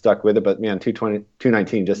might have stuck with it, but man,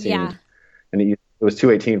 219 just seemed, and it was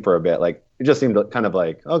 218 for a bit. Like it just seemed kind of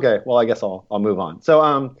like, okay, well, I guess I'll move on.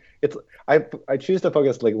 So it's I choose to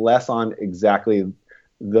focus like less on exactly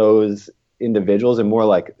those individuals and more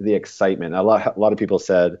like the excitement. A lot of people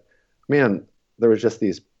said, man, there was just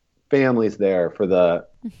these families there for the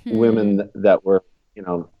women that were,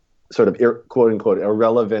 sort of quote unquote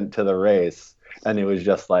irrelevant to the race. And it was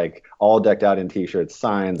just like all decked out in t-shirts,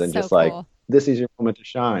 signs, and just like, this is your moment to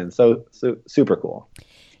shine. So super cool.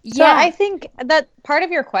 Yeah. So I think that part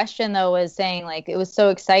of your question though was saying like, it was so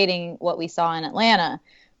exciting what we saw in Atlanta,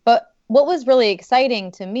 but what was really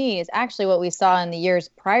exciting to me is actually what we saw in the years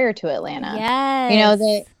prior to Atlanta.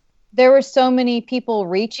 Yes. There were so many people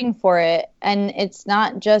reaching for it, and it's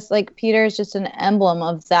not just like Peter is just an emblem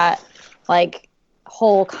of that like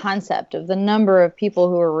whole concept of the number of people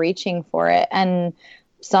who were reaching for it, and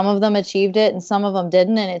some of them achieved it and some of them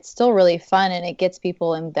didn't, and it's still really fun and it gets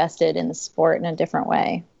people invested in the sport in a different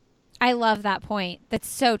way. I love that point. That's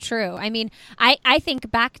so true. I mean, I think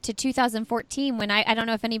back to 2014 when I don't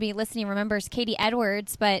know if anybody listening remembers Katie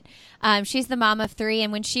Edwards, but she's the mom of 3.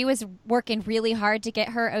 And when she was working really hard to get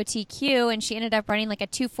her OTQ and she ended up running like a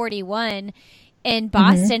 241 in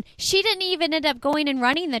Boston, she didn't even end up going and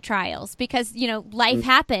running the trials because, life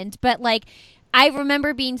happened. But like, I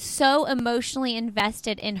remember being so emotionally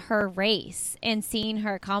invested in her race and seeing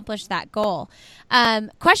her accomplish that goal.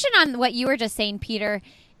 Question on what you were just saying, Peter.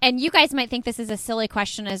 And you guys might think this is a silly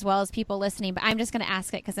question as well as people listening, but I'm just going to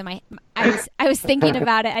ask it because I was thinking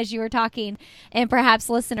about it as you were talking, and perhaps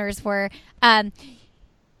listeners were.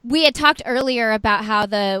 We had talked earlier about how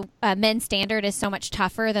the men's standard is so much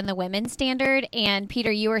tougher than the women's standard. And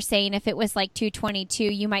Peter, you were saying if it was like 222,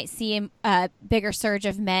 you might see a bigger surge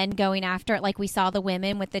of men going after it like we saw the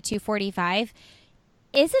women with the 245.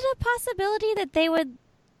 Is it a possibility that they would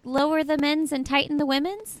lower the men's and tighten the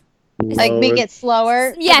women's? Like make it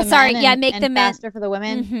slower? Yeah, sorry. Yeah, make the men faster for the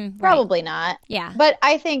women? Probably not. Yeah. But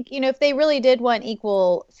I think, if they really did want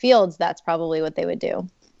equal fields, that's probably what they would do.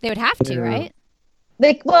 They would have to, right?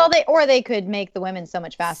 They could make the women so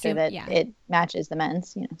much faster that it matches the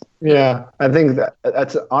men's. Yeah, I think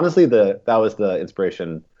that's honestly that was the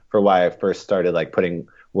inspiration for why I first started like putting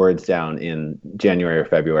words down in January or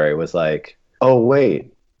February. Was like, oh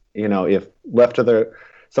wait, if left to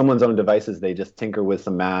someone's own devices, they just tinker with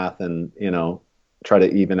some math and try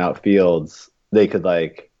to even out fields. They could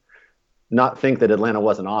like not think that Atlanta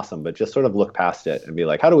wasn't awesome, but just sort of look past it and be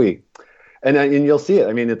like, how do we? And you'll see it.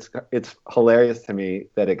 I mean, it's hilarious to me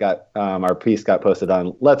that it got our piece got posted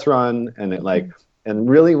on Let's Run, and it like and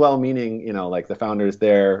really well-meaning, like the founders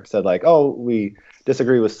there said like, oh, we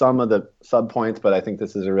disagree with some of the sub points, but I think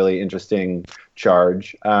this is a really interesting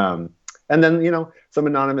charge. And then some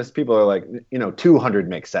anonymous people are like, 200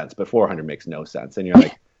 makes sense, but 400 makes no sense, and you're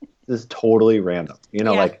like, this is totally random.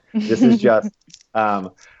 Like this is just. I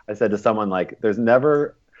said to someone like, there's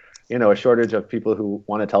never. A shortage of people who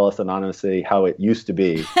want to tell us anonymously how it used to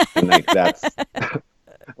be. And like that's,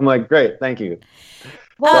 I'm like, great, thank you.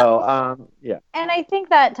 Well, so, yeah. And I think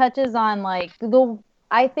that touches on like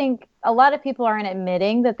I think a lot of people aren't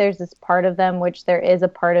admitting that there's this part of them, which there is a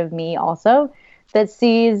part of me also, that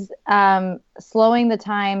sees slowing the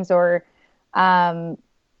times or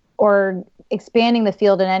expanding the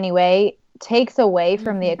field in any way takes away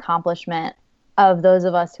from the accomplishment of those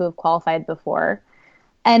of us who have qualified before.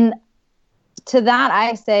 And to that,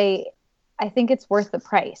 I say, I think it's worth the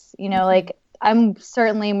price. Like I'm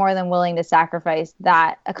certainly more than willing to sacrifice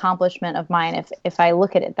that accomplishment of mine if I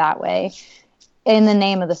look at it that way, in the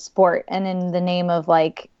name of the sport and in the name of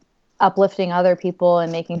like uplifting other people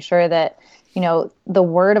and making sure that the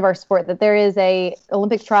word of our sport, that there is a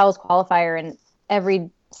Olympic trials qualifier in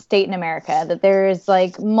every state in America, that there is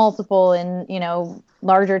like multiple in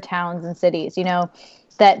larger towns and cities,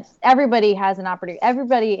 that everybody has an opportunity.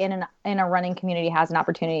 Everybody in a running community has an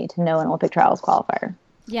opportunity to know an Olympic trials qualifier.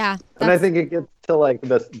 Yeah, and I think it gets to like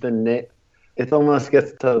it almost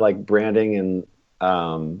gets to like branding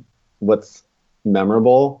and what's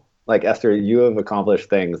memorable. Like Esther, you have accomplished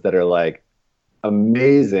things that are like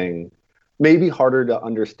amazing, maybe harder to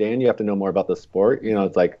understand. You have to know more about the sport.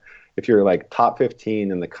 It's like if you're like top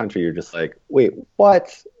 15 in the country, you're just like, wait,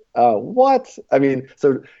 what? What? I mean,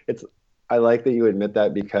 so I like that you admit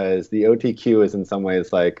that, because the OTQ is in some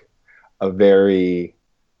ways like a very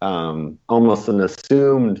almost an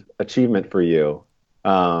assumed achievement for you,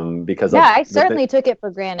 because I certainly took it for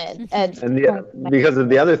granted. Because of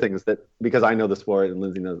the other things because I know the sport and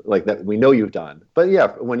Lindsay knows, like, that we know you've done. But yeah,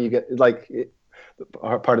 when you get like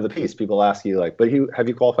part of the piece, people ask you like, but have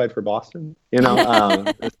you qualified for Boston? You know,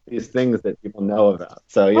 these things that people know about.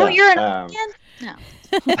 So yeah. Oh, you're an no.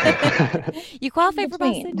 You qualify for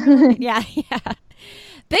Boston? Yeah.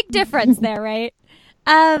 Big difference there, right?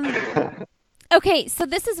 Okay, so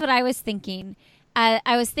this is what I was thinking.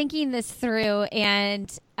 I was thinking this through,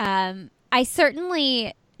 and I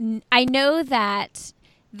know that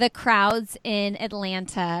the crowds in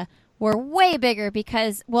Atlanta were way bigger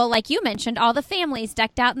because, well, like you mentioned, all the families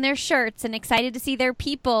decked out in their shirts and excited to see their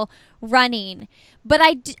people running. But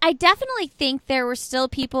I definitely think there were still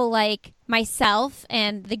people like myself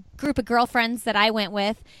and the group of girlfriends that I went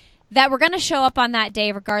with that were going to show up on that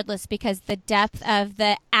day regardless, because the depth of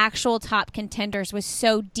the actual top contenders was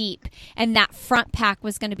so deep, and that front pack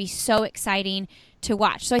was going to be so exciting to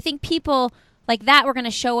watch. So I think people like that were going to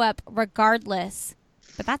show up regardless.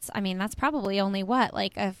 But that's probably only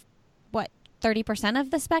 30%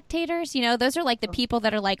 of the spectators, those are like the people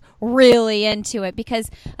that are like really into it, because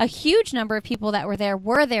a huge number of people that were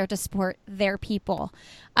there to support their people.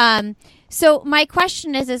 So my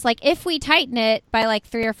question is like, if we tighten it by like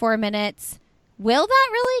 3 or 4 minutes, will that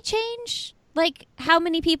really change like how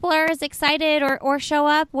many people are as excited or show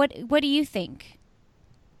up? What do you think?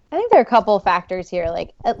 I think there are a couple of factors here.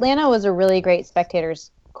 Like, Atlanta was a really great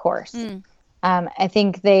spectators course. I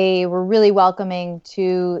think they were really welcoming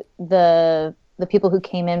to the people who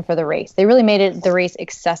came in for the race. They really made the race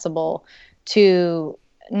accessible to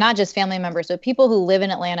not just family members, but people who live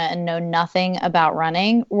in Atlanta and know nothing about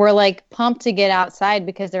running were like pumped to get outside,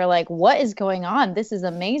 because they're like, what is going on? This is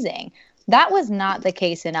amazing. That was not the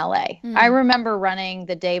case in LA. I remember running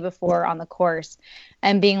the day before on the course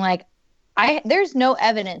and being like, there's no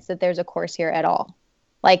evidence that there's a course here at all.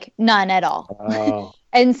 Like, none at all. Oh.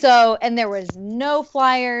 And there was no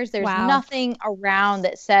flyers. There's nothing around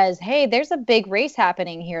that says, hey, there's a big race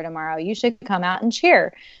happening here tomorrow. You should come out and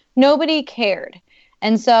cheer. Nobody cared.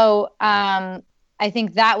 And so I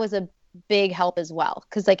think that was a big help as well.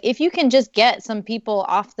 Because like, if you can just get some people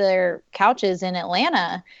off their couches in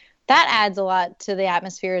Atlanta, that adds a lot to the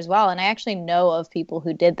atmosphere as well. And I actually know of people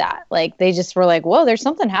who did that. Like, they just were like, whoa, there's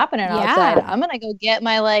something happening outside. I'm going to go get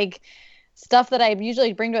my like stuff that I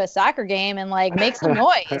usually bring to a soccer game and like make some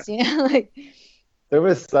noise, like. There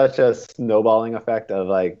was such a snowballing effect of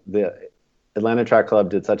like, the Atlanta Track Club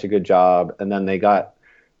did such a good job. And then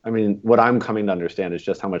what I'm coming to understand is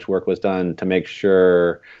just how much work was done to make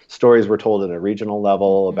sure stories were told at a regional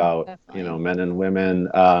level about, definitely, men and women.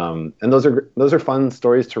 And those are fun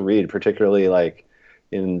stories to read, particularly like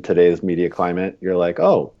in today's media climate. You're like,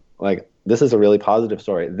 oh, like, this is a really positive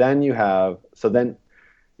story. Then you have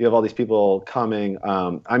all these people coming.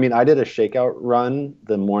 I did a shakeout run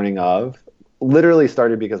the morning of, literally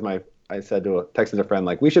started because I texted a friend,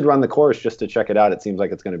 like, we should run the course just to check it out. It seems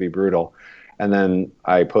like it's going to be brutal. And then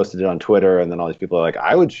I posted it on Twitter, and then all these people are like,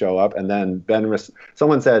 I would show up. And then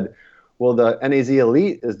someone said, well, the NAZ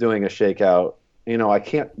Elite is doing a shakeout. I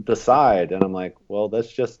can't decide. And I'm like, well,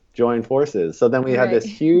 let's just join forces. So then we had this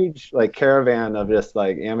huge like caravan of just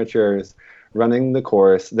like amateurs running the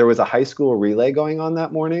course. There was a high school relay going on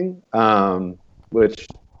that morning, which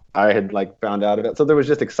I had like found out about. So there was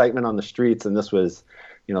just excitement on the streets, and this was,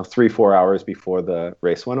 3-4 hours before the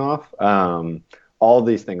race went off. All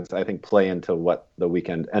these things, I think, play into what the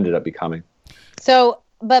weekend ended up becoming. So,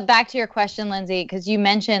 but back to your question, Lindsay, because you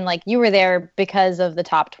mentioned like you were there because of the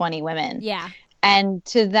top 20 women. Yeah. And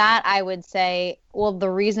to that, I would say, well,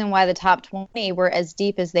 the reason why the top 20 were as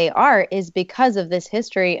deep as they are is because of this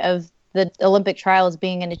history of the Olympic trials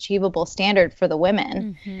being an achievable standard for the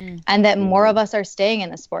women, and that more of us are staying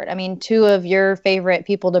in the sport. I mean, 2 of your favorite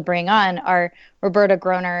people to bring on are Roberta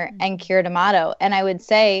Groner and Keira D'Amato. And I would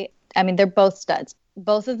say, they're both studs.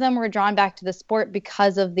 Both of them were drawn back to the sport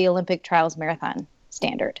because of the Olympic trials marathon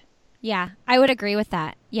standard. Yeah, I would agree with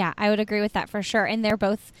that. Yeah, I would agree with that for sure. And they're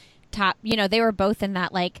both top, they were both in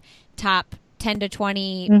that like top 10 to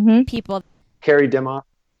 20 people. Carrie Dimmoff.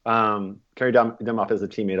 Carrie Dimmoff is a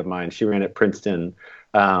teammate of mine. She ran at Princeton.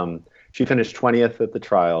 She finished 20th at the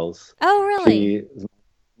trials. Oh, really? She's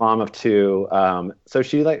mom of 2. So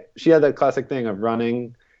she had that classic thing of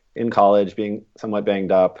running in college, being somewhat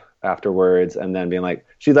banged up afterwards, and then being like,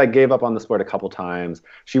 she like gave up on the sport a couple times.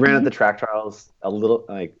 She ran at the track trials a little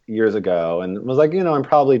like years ago and was like, I'm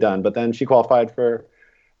probably done. But then she qualified for,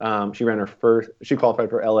 she qualified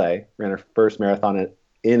for LA, ran her first marathon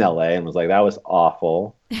in LA and was like, that was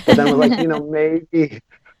awful. But then was like, maybe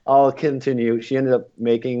I'll continue. She ended up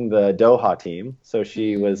making the Doha team. So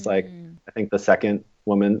she was like, I think the second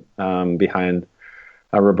woman behind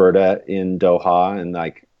Roberta in Doha, and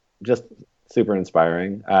like just super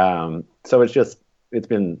inspiring. So it's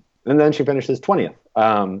been, and then she finishes 20th.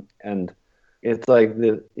 And it's like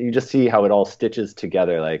you just see how it all stitches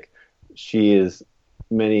together. Like she is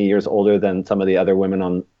many years older than some of the other women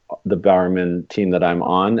on the Bowerman team that I'm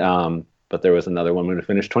on. But there was another woman who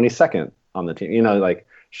finished 22nd on the team, like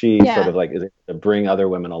she sort of like is able to bring other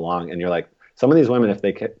women along. And you're like, some of these women, if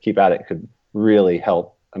they keep at it, could really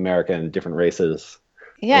help America in different races.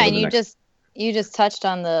 Yeah. And you just touched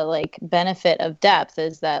on the like benefit of depth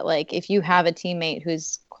is that like, if you have a teammate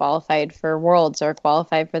who's qualified for Worlds or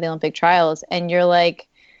qualified for the Olympic trials and you're like,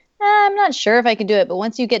 I'm not sure if I can do it. But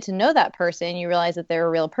once you get to know that person, you realize that they're a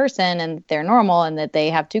real person and they're normal and that they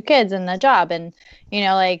have 2 kids and a job. And,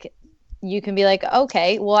 like you can be like,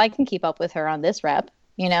 okay, well, I can keep up with her on this rep,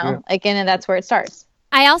 again, and that's where it starts.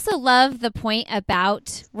 I also love the point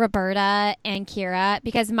about Roberta and Kira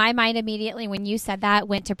because my mind immediately, when you said that,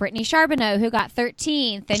 went to Brittany Charbonneau, who got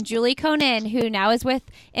 13th, and Julie Konen, who now is with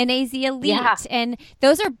NAZ Elite. Yeah. And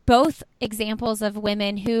those are both examples of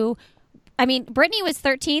women who, Brittany was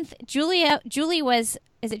 13th. Julie was,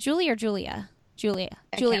 is it Julie or Julia? Julia,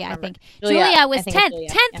 I think. Julia was 10th.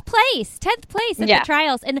 10th place at the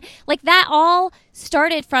trials. And like that all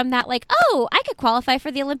started from that, like, oh, I could qualify for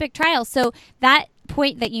the Olympic trials. So that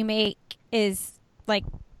point that you make is like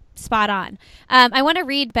spot on. I want to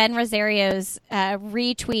read Ben Rosario's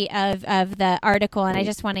retweet of the article, and I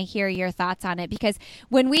just want to hear your thoughts on it, because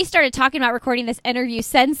when we started talking about recording this interview,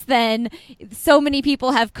 since then, so many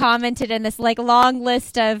people have commented, and this like long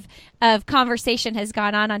list of conversation has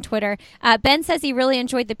gone on Twitter. Ben says he really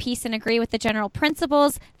enjoyed the piece and agree with the general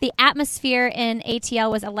principles. The atmosphere in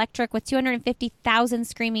ATL was electric with 250,000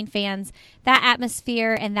 screaming fans. That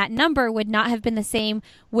atmosphere and that number would not have been the same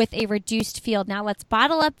with a reduced field. Now let's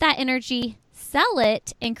bottle up that energy, sell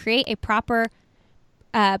it, and create a proper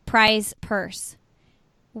prize purse.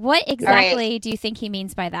 What exactly do you think he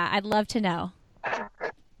means by that? I'd love to know.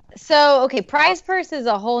 So, okay, prize purse is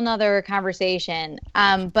a whole nother conversation.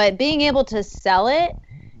 But being able to sell it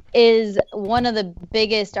is one of the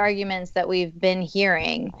biggest arguments that we've been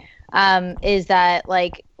hearing, is that,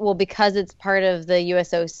 like, well, because it's part of the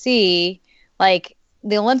USOC, like,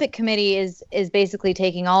 the Olympic Committee is basically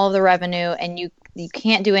taking all of the revenue, and you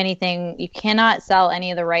can't do anything. You cannot sell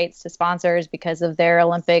any of the rights to sponsors because of their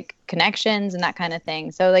Olympic connections and that kind of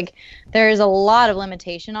thing. So, like, there's a lot of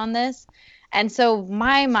limitation on this. And so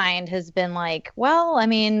my mind has been like, well,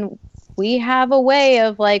 we have a way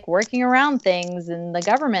of like working around things in the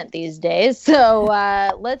government these days. So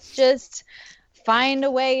let's just find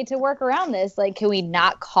a way to work around this. Like, can we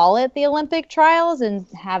not call it the Olympic trials and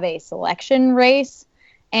have a selection race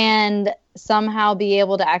and somehow be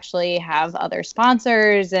able to actually have other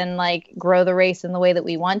sponsors and like grow the race in the way that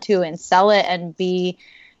we want to and sell it and be,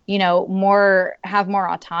 have more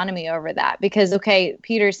autonomy over that? Because, okay,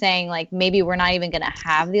 Peter's saying like maybe we're not even going to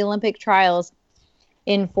have the Olympic trials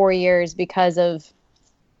in 4 years because of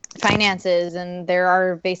finances, and there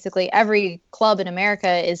are basically every club in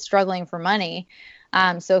America is struggling for money.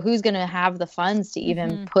 So who's going to have the funds to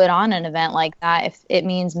even put on an event like that if it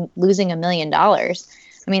means losing $1 million?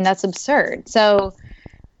 That's absurd. So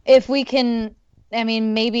if we can,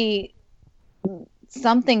 maybe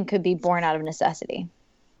something could be born out of necessity.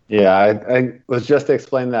 Yeah, I was just to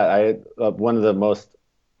explain that. One of the most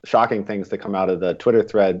shocking things to come out of the Twitter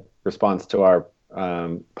thread response to our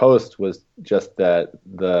post was just that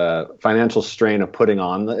the financial strain of putting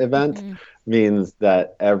on the event means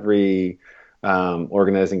that every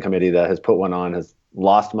organizing committee that has put one on has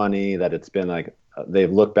lost money, that it's been like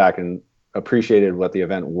they've looked back and appreciated what the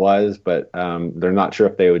event was, but they're not sure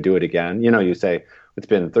if they would do it again. You say, it's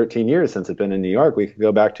been 13 years since it's been in New York. We could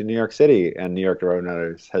go back to New York City. And New York Road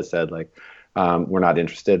Runners has said, like, we're not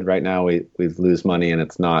interested right now. We lose money, and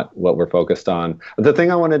it's not what we're focused on. But the thing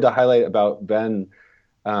I wanted to highlight about Ben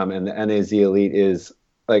and the NAZ Elite is,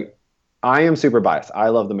 like, I am super biased. I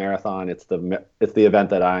love the marathon. It's the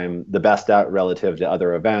event that I'm the best at relative to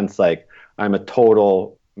other events. Like, I'm a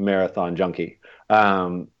total marathon junkie.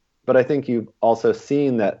 But I think you've also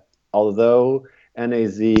seen that although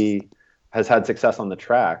NAZ has had success on the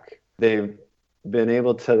track, they've been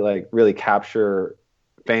able to like really capture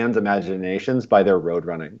fans' imaginations by their road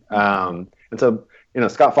running. And so,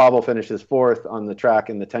 Scott Fauble finishes 4th on the track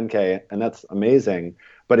in the 10K, and that's amazing.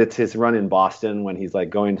 But it's his run in Boston when he's like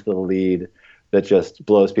going to the lead that just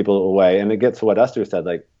blows people away. And it gets to what Esther said,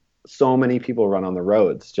 like so many people run on the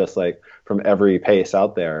roads, just like from every pace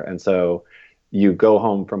out there. And so you go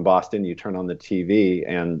home from Boston, you turn on the TV,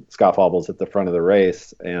 and Scott Fauble's at the front of the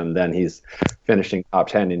race, and then he's finishing top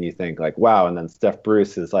 10, and you think like, wow. And then Steph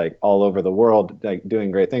Bruce is like all over the world, like doing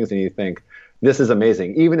great things, and you think this is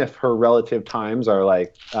amazing. Even if her relative times are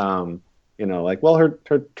like, like, well, her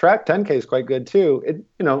track 10K is quite good too.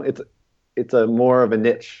 It's a more of a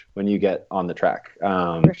niche when you get on the track.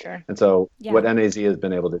 For sure. And so what NAZ has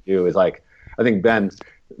been able to do is like, I think Ben,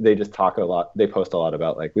 they just talk a lot. They post a lot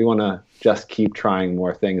about like, we want to just keep trying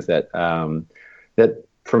more things that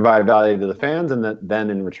provide value to the fans, and that then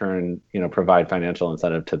in return, provide financial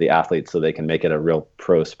incentive to the athletes so they can make it a real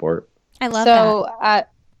pro sport. I love that.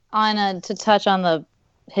 So to touch on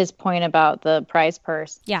his point about the prize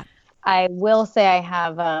purse. Yeah. I will say I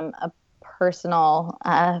have a personal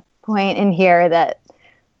point in here that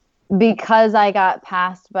because I got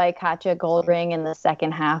passed by Katja Goldring in the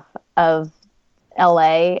second half of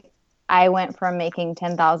LA, I went from making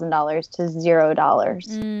 $10,000 to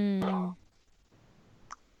 $0.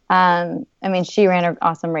 I mean, she ran an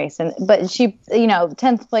awesome race, but she,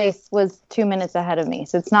 10th place was 2 minutes ahead of me.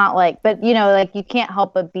 So it's not like, but like you can't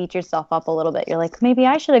help but beat yourself up a little bit. You're like, maybe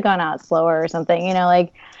I should have gone out slower or something,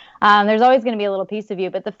 there's always going to be a little piece of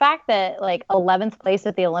you. But the fact that like 11th place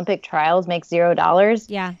at the Olympic trials makes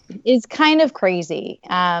 $0 is kind of crazy.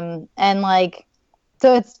 And like,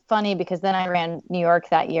 so it's funny because then I ran New York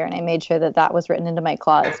that year, and I made sure that was written into my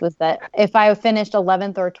clause, was that if I finished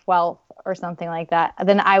 11th or 12th or something like that,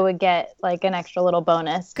 then I would get like an extra little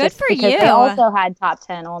bonus. Good for you. Because they also had top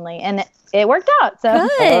 10 only, and it worked out. So,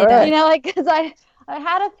 good. because I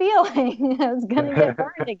had a feeling I was going to get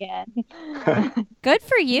burned again. Good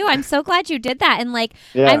for you. I'm so glad you did that. And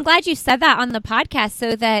I'm glad you said that on the podcast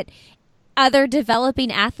so that other developing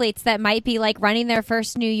athletes that might be like running their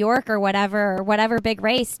first New York or whatever big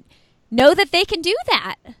race know that they can do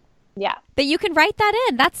that. Yeah. That you can write that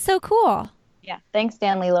in. That's so cool. Yeah. Thanks,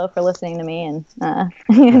 Dan Lilo, for listening to me and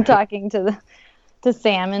talking to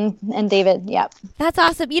Sam and David. Yeah. That's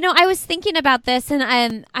awesome. I was thinking about this,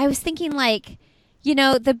 and I was thinking like,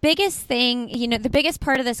 the biggest thing, the biggest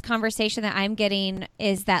part of this conversation that I'm getting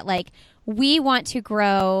is that like we want to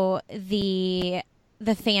grow the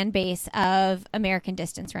fan base of American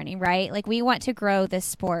distance running, right? Like we want to grow this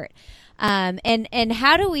sport. And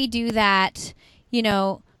how do we do that?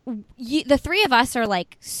 The three of us are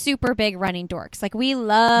like super big running dorks. Like we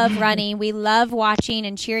love running. We love watching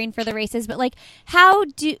and cheering for the races. But like, how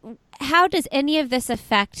does any of this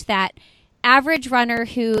affect that average runner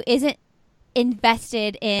who isn't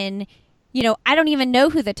invested in, I don't even know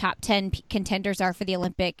who the top 10 contenders are for the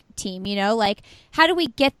Olympic team, like how do we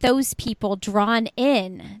get those people drawn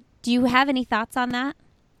in? Do you have any thoughts on that?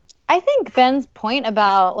 I think Ben's point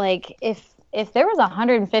about like, if there was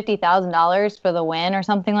 $150,000 for the win or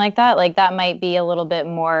something like that might be a little bit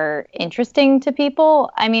more interesting to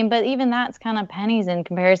people. I mean, but even that's kind of pennies in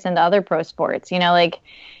comparison to other pro sports, like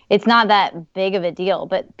it's not that big of a deal,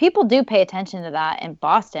 but people do pay attention to that in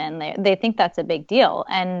Boston. They think that's a big deal,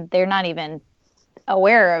 and they're not even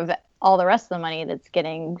aware of all the rest of the money that's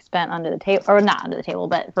getting spent under the table, or not under the table,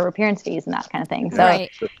 but for appearance fees and that kind of thing. So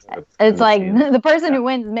it's like the person who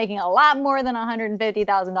wins is making a lot more than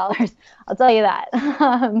 $150,000. I'll tell you that.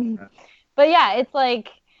 But yeah, it's like,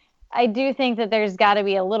 I do think that there's got to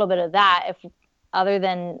be a little bit of that. If other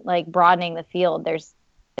than like broadening the field, there's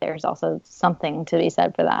also something to be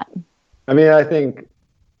said for that. I mean, I think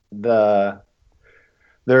there's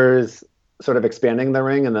sort of expanding the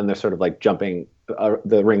ring, and then there's sort of like jumping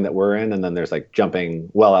the ring that we're in, and then there's like jumping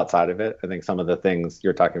well outside of it. I think some of the things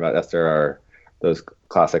you're talking about, Esther, are those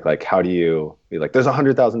classic, like, how do you be like, there's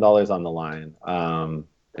 $100,000 on the line.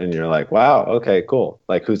 And you're like, wow, okay, cool.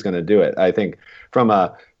 Like, who's going to do it? I think from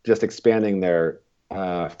just expanding their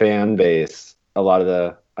fan base,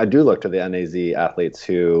 I do look to the NAZ athletes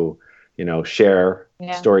who, share,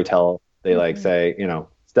 storytell. They like say,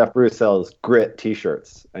 Steph Bruce sells grit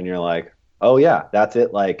t-shirts, and you're like, oh yeah, that's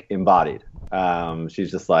it. Like embodied.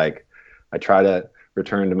 She's just like, I try to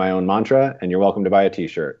return to my own mantra, and you're welcome to buy a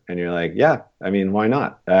t-shirt. And you're like, yeah, I mean, why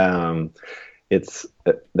not? That's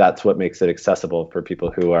what makes it accessible for people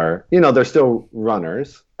who are, they're still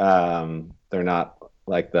runners. They're not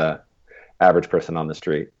like the average person on the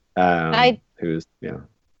street. Who's.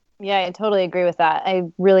 Yeah, I totally agree with that. I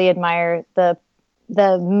really admire the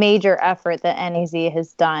major effort that NAZ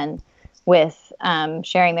has done with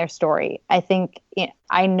sharing their story. I think,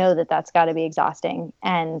 I know that that's got to be exhausting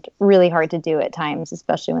and really hard to do at times,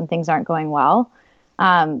 especially when things aren't going well.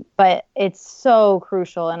 But it's so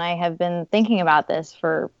crucial. And I have been thinking about this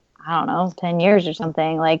for, I don't know, 10 years or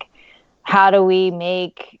something. Like, how do we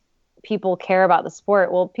make people care about the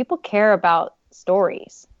sport? Well, people care about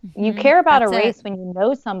stories. You care about a race when you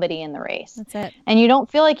know somebody in the race. That's it. And you don't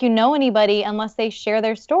feel like you know anybody unless they share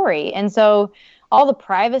their story. And so all the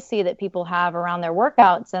privacy that people have around their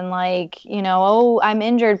workouts and like, oh, I'm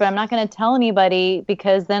injured, but I'm not going to tell anybody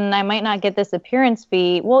because then I might not get this appearance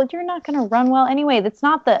fee. Well, you're not going to run well anyway. That's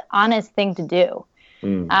not the honest thing to do.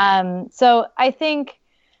 So I think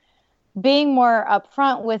being more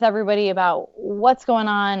upfront with everybody about what's going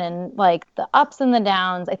on and like the ups and the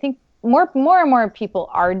downs, I think more and more people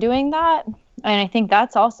are doing that. And I think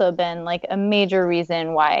that's also been like a major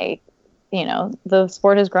reason why, the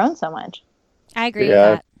sport has grown so much. I agree with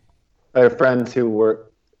that. I have friends who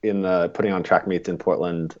work in putting on track meets in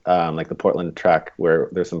Portland, like the Portland track, where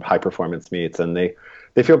there's some high performance meets, and they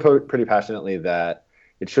feel pretty passionately that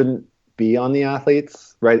it shouldn't be on the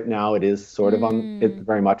athletes. Right now, it is sort of it's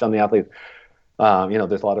very much on the athletes.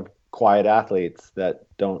 There's a lot of quiet athletes that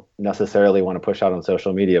don't necessarily want to push out on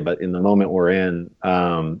social media, but in the moment we're in,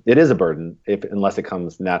 it is a burden unless it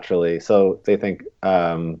comes naturally. So they think,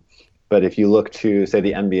 but if you look to say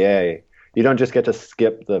the NBA, you don't just get to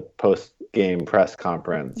skip the post-game press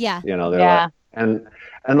conference. Yeah. And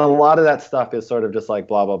a lot of that stuff is sort of just like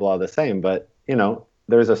blah, blah, blah, the same. But,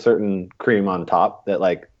 there's a certain cream on top that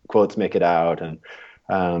like quotes make it out.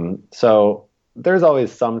 And so there's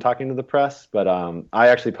always some talking to the press. But I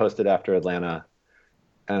actually posted after Atlanta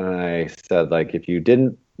and I said, like, if you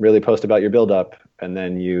didn't really post about your buildup and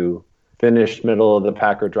then you finished middle of the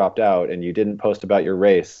pack or dropped out and you didn't post about your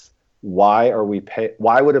race, why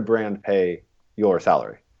would a brand pay your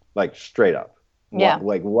salary? Like straight up. Yeah.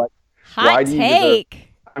 What? Hot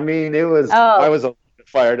take. I mean, I was a little bit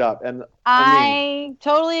fired up. And I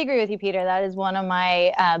totally agree with you, Peter. That is one of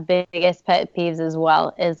my biggest pet peeves as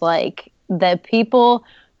well, is like the people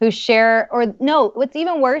who share, or no, what's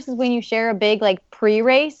even worse is when you share a big like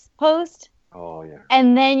pre-race post. Oh yeah.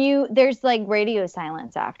 And then there's like radio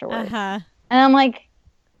silence afterwards. And I'm like,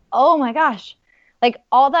 oh my gosh. Like,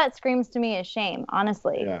 all that screams to me is shame,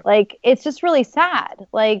 honestly. Yeah. Like, it's just really sad.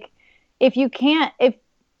 Like, if you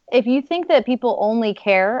think that people only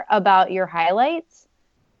care about your highlights,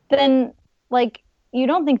 then, like, you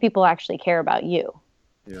don't think people actually care about you.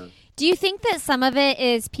 Yeah. Do you think that some of it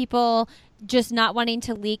is people just not wanting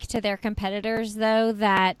to leak to their competitors, though,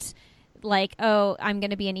 that, like, oh, I'm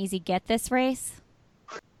going to be an easy get this race?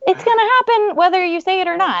 It's going to happen whether you say it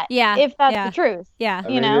or not. Yeah. If that's the truth. Yeah.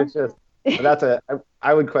 It's just...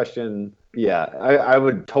 I would question. Yeah, I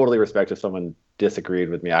would totally respect if someone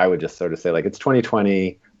disagreed with me. I would just sort of say like, it's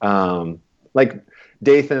 2020. Like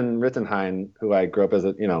Dathan Ritzenhein, who I grew up as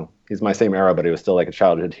he's my same era, but he was still like a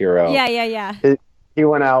childhood hero. Yeah. He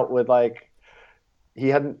went out with like, he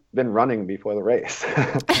hadn't been running before the race.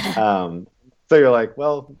 So you're like,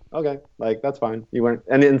 well, okay, like that's fine. You weren't,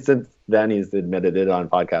 and since then he's admitted it on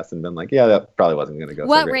podcasts and been like, yeah, that probably wasn't going to go.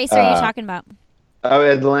 What race are you talking about? Oh,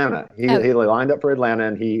 Atlanta. He lined up for Atlanta,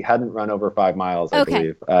 and he hadn't run over 5 miles, I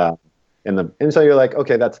believe. And so you're like,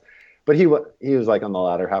 okay, but he was like on the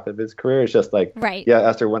latter half of his career. It's just like, right. Yeah,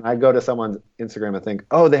 Esther, when I go to someone's Instagram and think,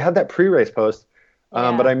 oh, they had that pre-race post,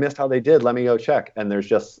 but I missed how they did. Let me go check. And there's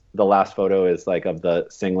just the last photo is like of the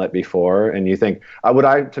singlet before, and you think,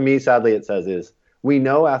 to me, sadly, it says is we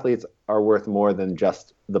know athletes are worth more than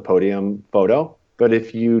just the podium photo, but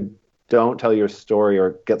if you don't tell your story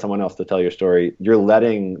or get someone else to tell your story, you're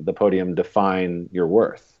letting the podium define your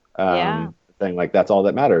worth. Saying like that's all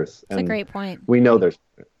that matters. That's a great point. We know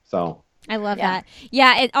so. I love that.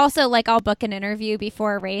 Yeah, it also like I'll book an interview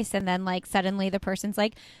before a race and then like suddenly the person's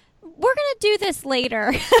like, we're gonna do this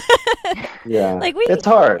later. Yeah, like it's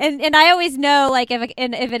hard. And I always know like if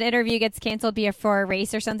an interview gets canceled before a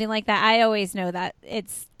race or something like that, I always know that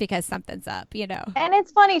it's because something's up, And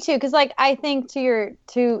it's funny too, because like I think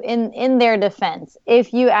in their defense,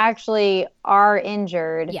 if you actually are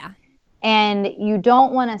injured, and you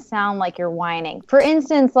don't want to sound like you're whining. For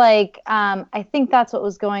instance, like I think that's what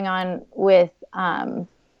was going on with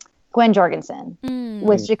Gwen Jorgensen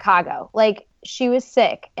with Chicago. Like she was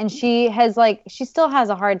sick and she still has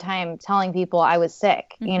a hard time telling people I was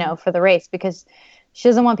sick, for the race because she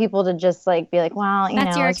doesn't want people to just like be like, well,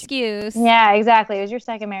 that's your excuse. Yeah, exactly. It was your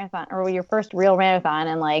second marathon or your first real marathon.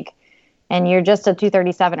 And you're just a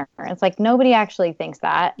 237er. It's like, nobody actually thinks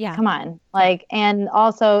that. Yeah. Come on. Like, and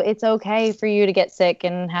also it's okay for you to get sick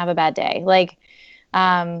and have a bad day. Like,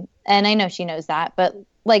 and I know she knows that, but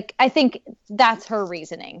like, I think that's her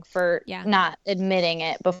reasoning for Yeah. not admitting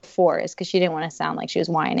it before, is because she didn't want to sound like she was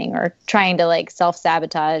whining or trying to like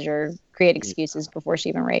self-sabotage or create excuses before she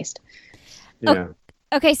even raced. Yeah.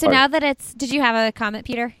 Okay, so Hard. now that did you have a comment,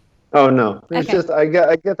 Peter? Oh no, it's Okay. just I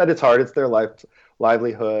get that it's hard. It's their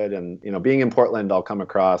livelihood, and being in Portland, I'll come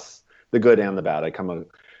across the good and the bad.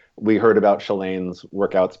 We heard about Shalane's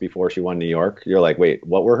workouts before she won New York. You're like, wait,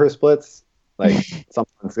 what were her splits? Like,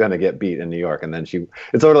 someone's gonna get beat in New York, and then it's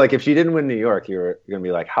sort of like if she didn't win New York, you're gonna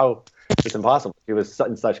be like, how? It's impossible. She was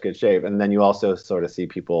in such good shape, and then you also sort of see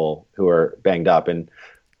people who are banged up, and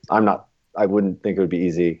I wouldn't think it would be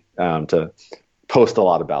easy to post a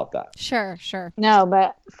lot about that. Sure. No,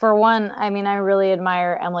 but for one, I mean, I really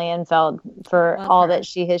admire Emily Infeld for Love all her. that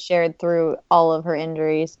she has shared through all of her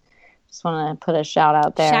injuries. Just want to put a shout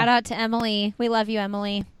out there. Shout out to Emily. We love you,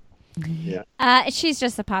 Emily. Yeah. She's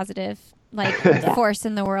just a positive like force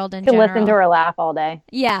in the world in You can general. listen to her laugh all day.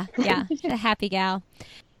 Yeah. She's a happy gal.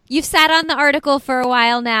 You've sat on the article for a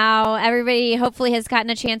while now. Everybody hopefully has gotten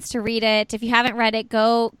a chance to read it. If you haven't read it,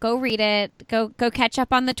 go read it. Go catch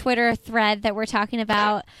up on the Twitter thread that we're talking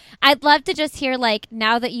about. I'd love to just hear, like,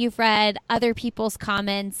 now that you've read other people's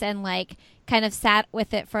comments and like kind of sat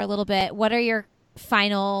with it for a little bit, what are your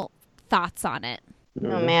final thoughts on it?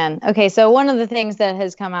 Oh man. Okay, so one of the things that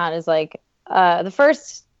has come out is like the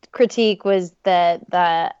first critique was that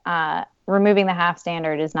the removing the half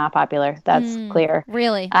standard is not popular. That's clear.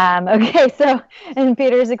 Really? Okay, so and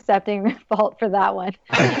Peter's accepting the fault for that one.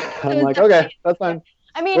 I'm like, okay, that's fine.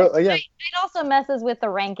 I mean, Well, yeah. it also messes with the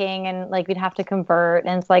ranking, and like we'd have to convert,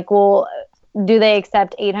 and it's like, well, do they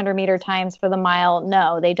accept 800 meter times for the mile?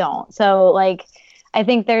 No, they don't. So like, I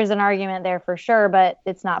think there's an argument there for sure, but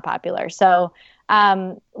it's not popular. So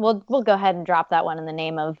we'll go ahead and drop that one in the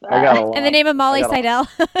name of in the name of Molly Seidel.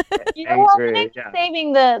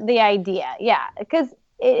 saving the idea, yeah, because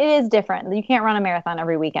it is different. You can't run a marathon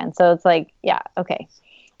every weekend, so it's like, yeah, okay.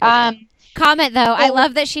 Comment though, I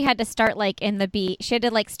love that she had to start like in the beat. She had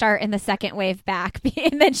to like start in the second wave back,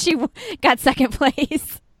 and then she got second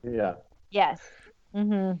place. Yeah. Yes.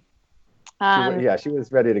 Mm-hmm. She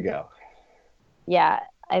was ready to go. Yeah,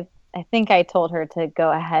 I think I told her to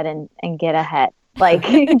go ahead and get ahead. Like,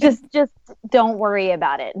 just don't worry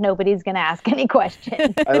about it. Nobody's going to ask any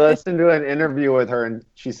questions. I listened to an interview with her, and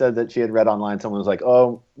she said that she had read online. Someone was like,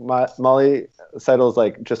 "Oh, Molly Seidel's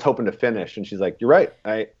like just hoping to finish," and she's like, "You're right.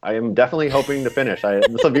 I am definitely hoping to finish.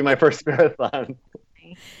 This will be my first marathon."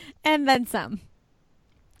 And then some.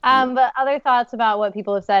 But other thoughts about what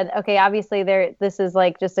people have said. Okay, obviously this is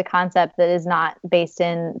like just a concept that is not based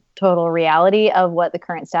in total reality of what the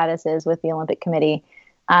current status is with the Olympic Committee.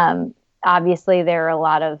 Obviously, there are a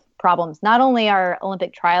lot of problems. Not only are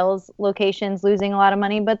Olympic trials locations losing a lot of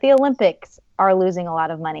money, but the Olympics are losing a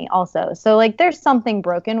lot of money also. So like there's something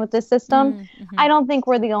broken with this system. Mm-hmm. I don't think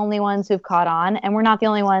we're the only ones who've caught on, and we're not the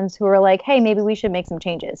only ones who are like, hey, maybe we should make some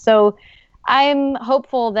changes. So I'm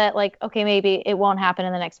hopeful that like, okay, maybe it won't happen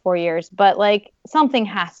in the next 4 years, but like something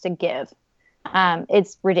has to give.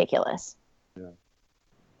 It's ridiculous.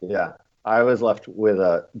 Yeah. I was left with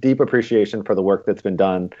a deep appreciation for the work that's been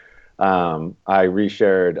done. I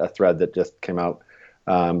reshared a thread that just came out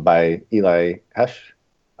by Eli Hesh,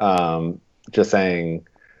 just saying,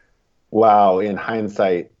 wow, in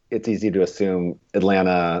hindsight, it's easy to assume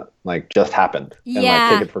Atlanta like just happened and like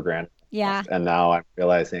take it for granted. Yeah. And now I'm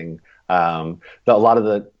realizing that a lot of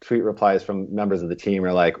the tweet replies from members of the team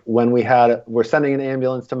are like, when we're sending an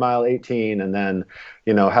ambulance to mile 18 and then,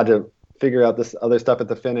 had to figure out this other stuff at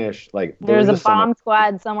the finish. Like there's a bomb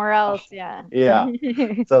squad somewhere else. Yeah. Yeah.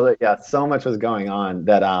 So so much was going on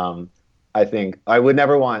that I think I would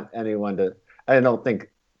never want anyone to. I don't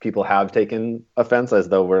think people have taken offense as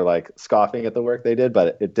though we're like scoffing at the work they did,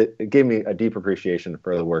 but it gave me a deep appreciation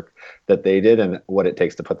for the work that they did and what it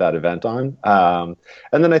takes to put that event on.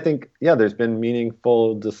 And then I think, there's been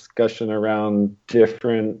meaningful discussion around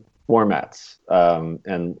different formats.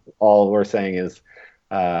 And all we're saying is,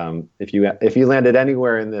 if you landed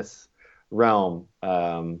anywhere in this realm,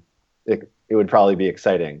 it would probably be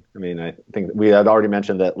exciting. I mean, I think we had already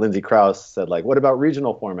mentioned that Lindsay Krause said, like, what about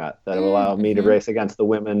regional format that will allow me to race against the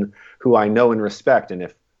women who I know and respect? And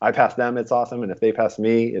if I pass them, it's awesome. And if they pass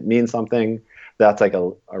me, it means something. That's like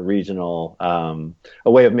a regional,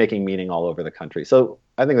 a way of making meaning all over the country. So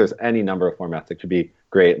I think there's any number of formats that could be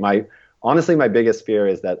great. Honestly, my biggest fear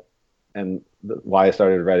is that, and why I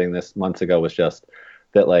started writing this months ago was just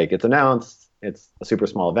that, like, it's announced, it's a super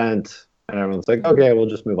small event, and everyone's like, okay, we'll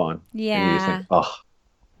just move on. Yeah. And you just think, oh.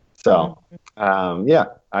 So,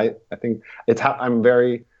 I think I'm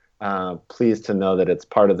very pleased to know that it's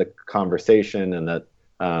part of the conversation and that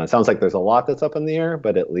Sounds like there's a lot that's up in the air,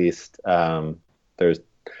 but at least there's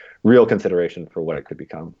real consideration for what it could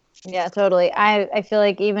become. Yeah, totally. I feel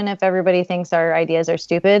like even if everybody thinks our ideas are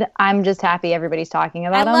stupid, I'm just happy everybody's talking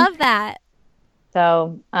about them. I love that.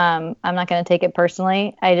 So I'm not going to take it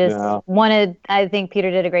personally. I just I think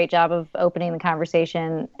Peter did a great job of opening the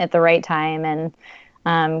conversation at the right time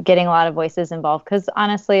and getting a lot of voices involved. Because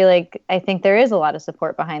honestly, like, I think there is a lot of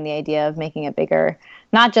support behind the idea of making it bigger,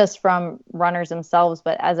 not just from runners themselves,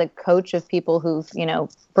 but as a coach of people who've,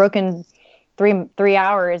 broken 3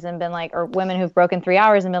 hours and been like, or women who've broken 3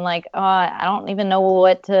 hours and been like, oh, I don't even know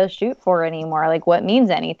what to shoot for anymore. Like, what means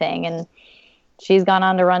anything? And she's gone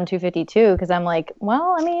on to run 252 because I'm like,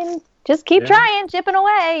 well, I mean, just keep trying, chipping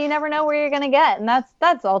away. You never know where you're going to get. And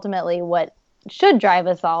that's ultimately what should drive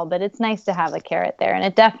us all. But it's nice to have a carrot there. And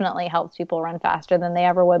it definitely helps people run faster than they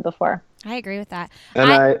ever would before. I agree with that.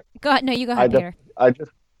 And go ahead. No, you go ahead, Peter. I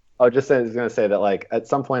was going to say that, like, at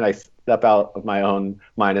some point I step out of my own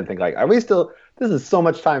mind and think, like, this is so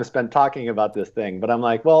much time spent talking about this thing. But I'm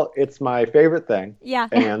like, well, it's my favorite thing. Yeah.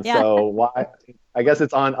 And so why, I guess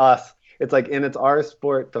it's on us. It's like, and it's our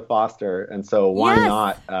sport to foster. And so why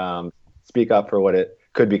not speak up for what it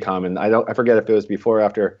could become? And I forget if it was before or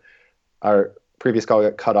after our previous call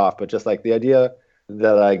got cut off, but just like the idea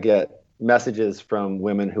that I get messages from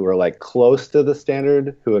women who are like close to the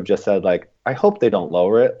standard who have just said, like, I hope they don't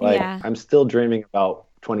lower it. Like, I'm still dreaming about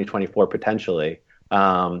 2024 potentially.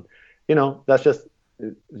 That's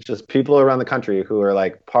just people around the country who are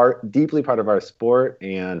like deeply part of our sport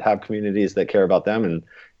and have communities that care about them, and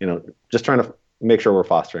just trying to make sure we're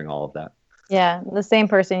fostering all of that. Yeah, the same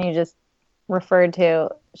person you just referred to,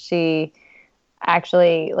 she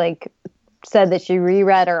actually said that she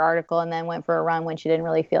reread her article and then went for a run when she didn't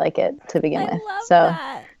really feel like it to begin with. So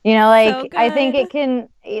that. I think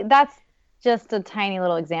that's just a tiny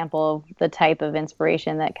little example of the type of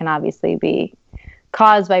inspiration that can obviously be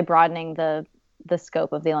caused by broadening the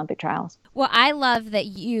scope of the Olympic trials. Well, I love that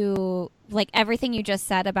you, like, everything you just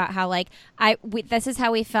said about how, like, this is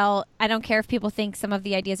how we felt. I don't care if people think some of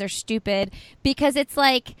the ideas are stupid, because it's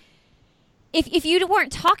like, if you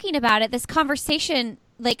weren't talking about it, this conversation,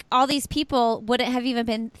 like, all these people wouldn't have even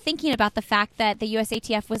been thinking about the fact that the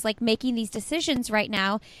USATF was, like, making these decisions right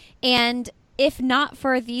now. And if not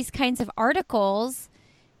for these kinds of articles,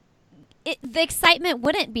 the excitement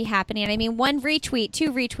wouldn't be happening. I mean, 1 retweet,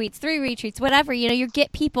 2 retweets, 3 retweets, whatever, you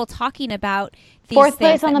get people talking about these 4th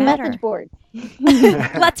things place on the matter. message board.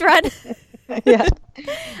 Let's run. Yeah.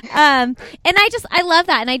 And I love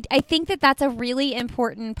that. And I think that that's a really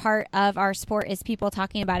important part of our sport, is people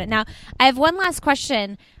talking about it. Now, I have one last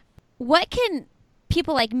question. What can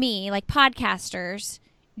people like me, like podcasters,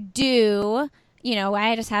 do?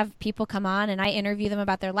 I just have people come on and I interview them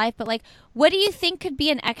about their life. But, like, what do you think could be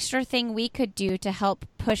an extra thing we could do to help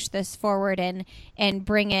push this forward and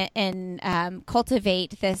bring it and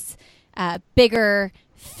cultivate this bigger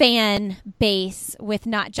fan base with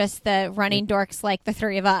not just the running dorks like the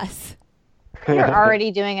 3 of us? You're already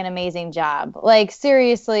doing an amazing job. Like,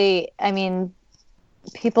 seriously, I mean,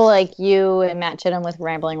 people like you and Matt Chittum with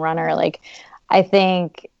Rambling Runner, like,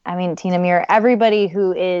 Tina Muir, everybody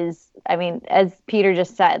who is, as Peter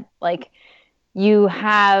just said, like, you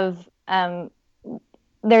have,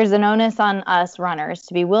 there's an onus on us runners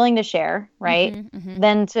to be willing to share, right? Mm-hmm, mm-hmm.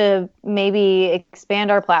 Then to maybe expand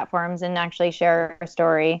our platforms and actually share our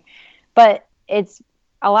story. But it's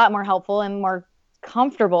a lot more helpful and more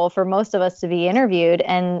comfortable for most of us to be interviewed.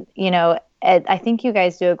 And, I think you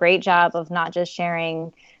guys do a great job of not just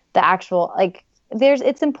sharing the actual, like,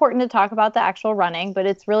 it's important to talk about the actual running, but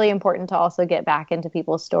it's really important to also get back into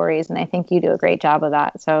people's stories. And I think you do a great job of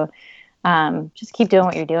that. So just keep doing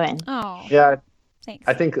what you're doing. Oh, yeah. Thanks.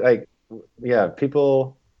 I think,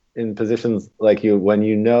 people in positions like you, when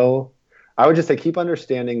I would just say, keep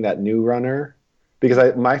understanding that new runner,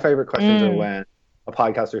 because my favorite questions are when a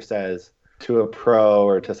podcaster says to a pro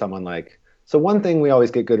or to someone, like, so one thing we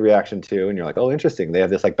always get good reaction to, and you're like, oh, interesting, they have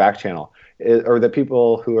this, like, back channel, or the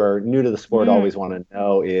people who are new to the sport always want to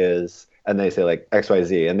know is, and they say, like,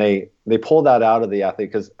 XYZ, and they pull that out of the athlete,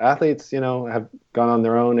 because athletes, have gone on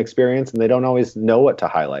their own experience and they don't always know what to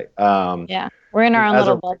highlight. Yeah, we're in our own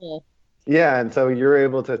little bubble. Yeah, and so you're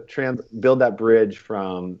able to build that bridge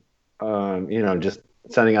from, just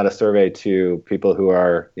sending out a survey to people who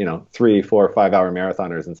are, 3, 4, 5 hour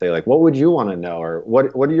marathoners and say, like, what would you want to know? Or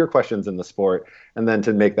what are your questions in the sport? And then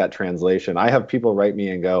to make that translation. I have people write me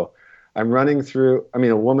and go, a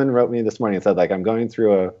woman wrote me this morning and said, like, I'm going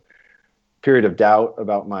through a period of doubt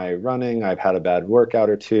about my running. I've had a bad workout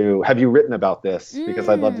or 2. Have you written about this? Because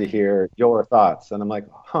I'd love to hear your thoughts. And I'm like,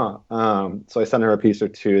 So I sent her a piece or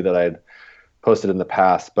 2 that I'd posted in the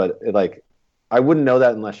past, but I wouldn't know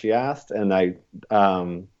that unless she asked. And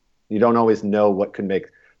you don't always know what could make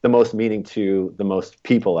the most meaning to the most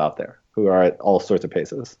people out there who are at all sorts of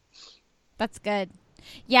paces. That's good.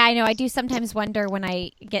 Yeah, I know. I do sometimes wonder when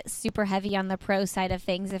I get super heavy on the pro side of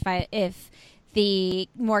things if the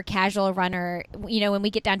more casual runner, when we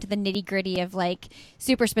get down to the nitty gritty of like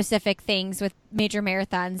super specific things with major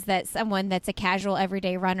marathons, that someone that's a casual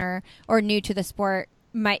everyday runner or new to the sport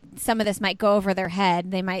some of this might go over their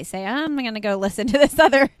head. They might say, I'm going to go listen to this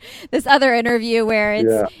other interview where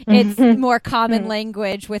it's more common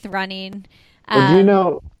language with running. Well, do you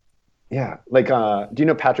know? Yeah, do you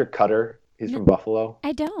know Patrick Cutter? He's from Buffalo.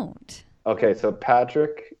 I don't. Okay, so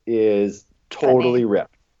Patrick is totally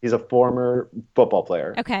ripped. He's a former football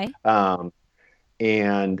player. Okay.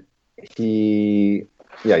 And he's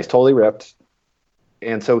totally ripped.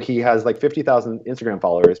 And so he has like 50,000 Instagram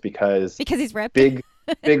followers because he's ripped.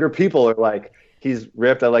 Bigger people are like, he's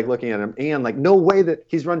ripped. I like looking at him, and like, no way that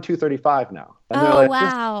he's run 2:35 now. And they're like,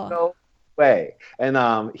 wow. No way.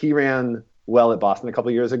 And he ran well at Boston a couple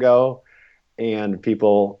of years ago. And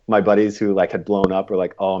people, my buddies who like had blown up were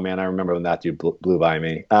like, oh man, I remember when that dude blew by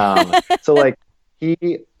me. So like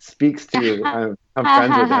he speaks to, I'm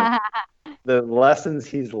friends with him. The lessons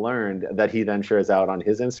he's learned that he then shares out on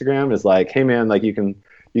his Instagram is like, hey man, like you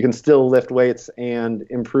can still lift weights and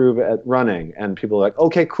improve at running. And people are like,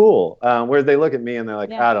 okay, cool. Where they look at me and they're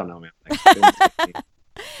like, I don't know, man.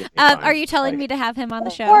 Like, are you telling me to have him on the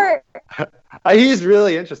show? He's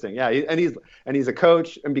really interesting. Yeah. He's a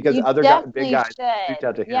coach, and because other big guys reach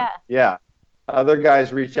out to him. Yeah. Other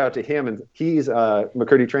guys reach out to him, and he's a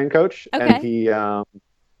McCurdy train coach. Okay. And he,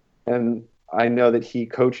 and I know that he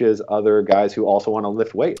coaches other guys who also want to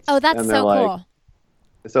lift weights. Oh, that's so cool.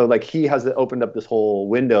 So like he has opened up this whole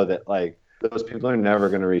window that like those people are never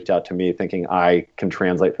going to reach out to me thinking I can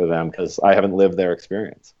translate for them because I haven't lived their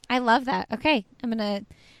experience. I love that. Okay. I'm going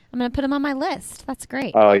to put him on my list. That's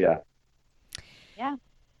great. Oh yeah. Yeah.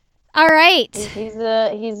 All right. He's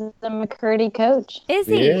a McCurdy coach. Is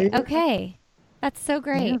he? Yeah. Okay. That's so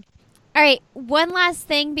great. Yeah. All right. One last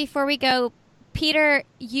thing before we go. Peter,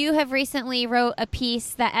 you have recently wrote a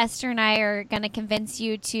piece that Esther and I are going to convince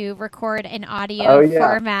you to record in audio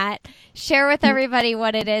format. Share with everybody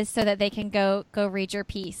what it is so that they can go read your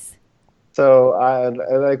piece. So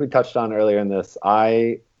like we touched on earlier in this,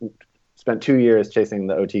 I spent 2 years chasing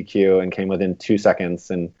the OTQ and came within 2 seconds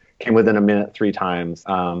and came within a minute 3 times.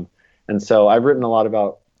 And so I've written a lot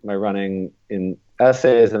about my running in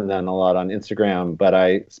essays and then a lot on Instagram, but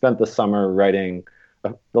I spent the summer writing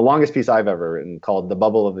the longest piece I've ever written called The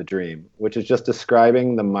Bubble of the Dream, which is just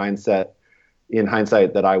describing the mindset in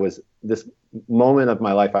hindsight that this moment of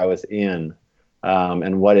my life I was in,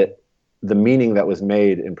 and the meaning that was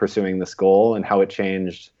made in pursuing this goal and how it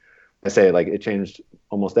changed. It changed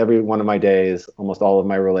almost every one of my days, almost all of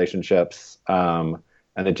my relationships. And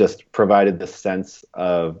it just provided this sense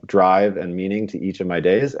of drive and meaning to each of my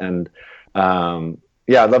days. And I'd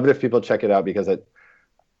love it if people check it out because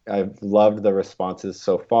I've loved the responses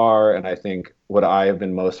so far. And I think what I have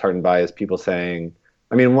been most heartened by is people saying,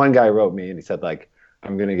 one guy wrote me and he said, like,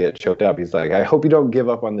 I'm going to get choked up. He's like, I hope you don't give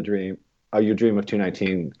up on the dream, your dream of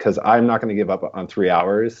 2:19, because I'm not going to give up on 3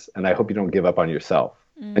 hours. And I hope you don't give up on yourself.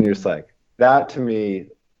 Mm-hmm. And you're just like, that to me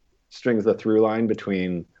strings the through line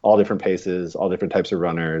between all different paces, all different types of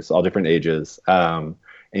runners, all different ages.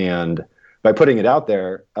 And by putting it out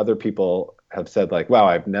there, other people have said like, wow,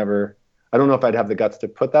 I don't know if I'd have the guts to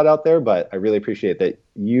put that out there, but I really appreciate that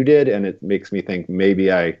you did. And it makes me think maybe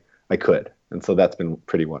I could. And so that's been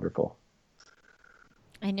pretty wonderful.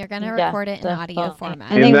 And you're going to record it in audio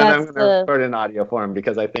format. And then I'm going to record it in audio form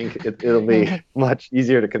because I think it'll be much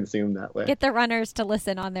easier to consume that way. Get the runners to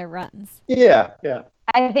listen on their runs. Yeah.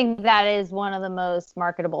 I think that is one of the most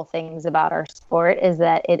marketable things about our sport is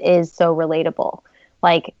that it is so relatable.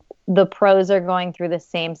 Like the pros are going through the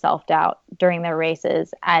same self-doubt during their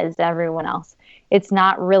races as everyone else. It's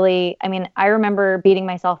not really, I remember beating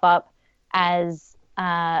myself up as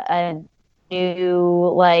a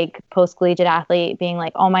new post-collegiate athlete being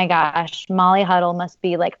like, oh my gosh, Molly Huddle must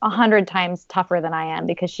be 100 times tougher than I am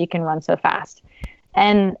because she can run so fast.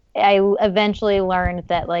 And I eventually learned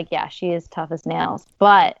that she is tough as nails,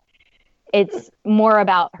 but it's more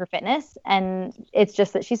about her fitness, and it's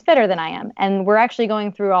just that she's fitter than I am. And we're actually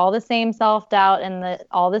going through all the same self-doubt and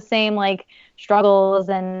all the same struggles,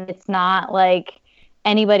 and it's not like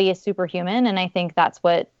anybody is superhuman. And I think that's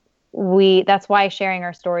why sharing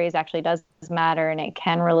our stories actually does matter, and it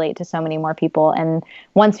can relate to so many more people. And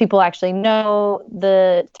once people actually know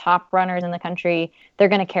the top runners in the country, they're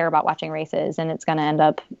going to care about watching races, and it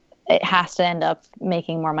has to end up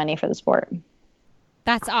making more money for the sport.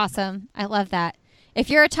 That's awesome. I love that. If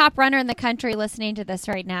you're a top runner in the country listening to this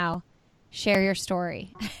right now, share your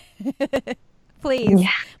story. Please. Yeah,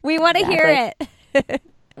 we want to hear it.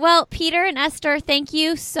 Well, Peter and Esther, thank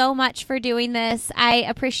you so much for doing this. I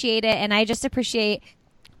appreciate it, and I just appreciate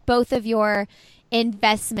both of your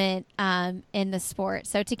investment in the sport.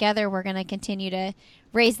 So together we're going to continue to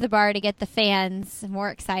raise the bar to get the fans more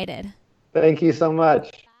excited. Thank you so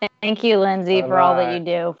much. Thank you, Lindsay, for all that you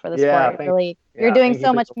do for the sport. Really, you're doing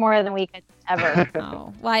so much more than we could ever.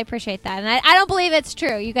 Oh, well, I appreciate that. And I don't believe it's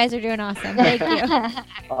true. You guys are doing awesome. Thank you.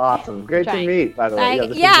 Awesome. Great to meet, by the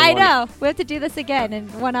way. I know. We have to do this again in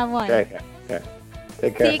one-on-one. Okay.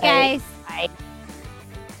 Take care. See you guys. Bye.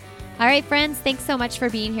 All right, friends. Thanks so much for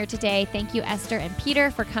being here today. Thank you, Esther and Peter,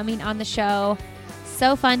 for coming on the show.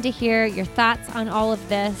 So fun to hear your thoughts on all of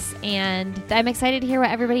this, and I'm excited to hear what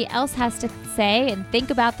everybody else has to say and think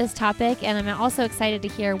about this topic, and I'm also excited to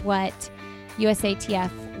hear what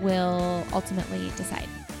USATF will ultimately decide.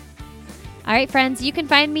 All right, friends, you can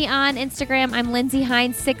find me on Instagram. I'm Lindsay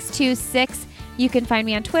Hine626. You can find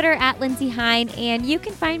me on Twitter at Lindsay Hine, and you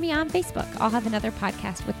can find me on Facebook. I'll have another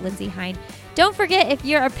podcast with Lindsay Hine. Don't forget, if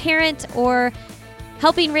you're a parent or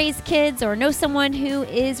helping raise kids or know someone who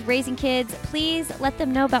is raising kids, please let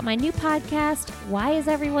them know about my new podcast, Why Is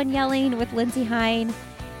Everyone Yelling with Lindsay Hine,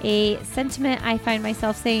 a sentiment I find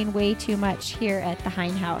myself saying way too much here at the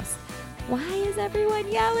Hine House. Why is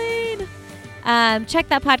everyone yelling? Check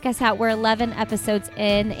that podcast out. We're 11 episodes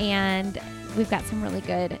in, and we've got some really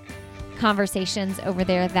good conversations over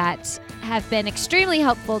there that have been extremely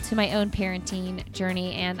helpful to my own parenting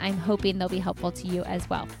journey, and I'm hoping they'll be helpful to you as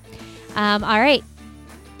well. All right.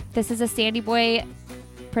 This is a Sandy Boy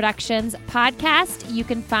Productions podcast. You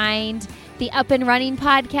can find the Up and Running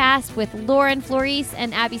podcast with Lauren Flores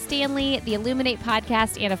and Abby Stanley, the Illuminate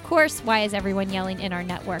podcast, and of course, Why Is Everyone Yelling in our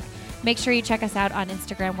network. Make sure you check us out on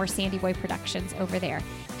Instagram. We're Sandy Boy Productions over there.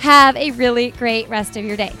 Have a really great rest of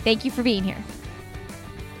your day. Thank you for being here.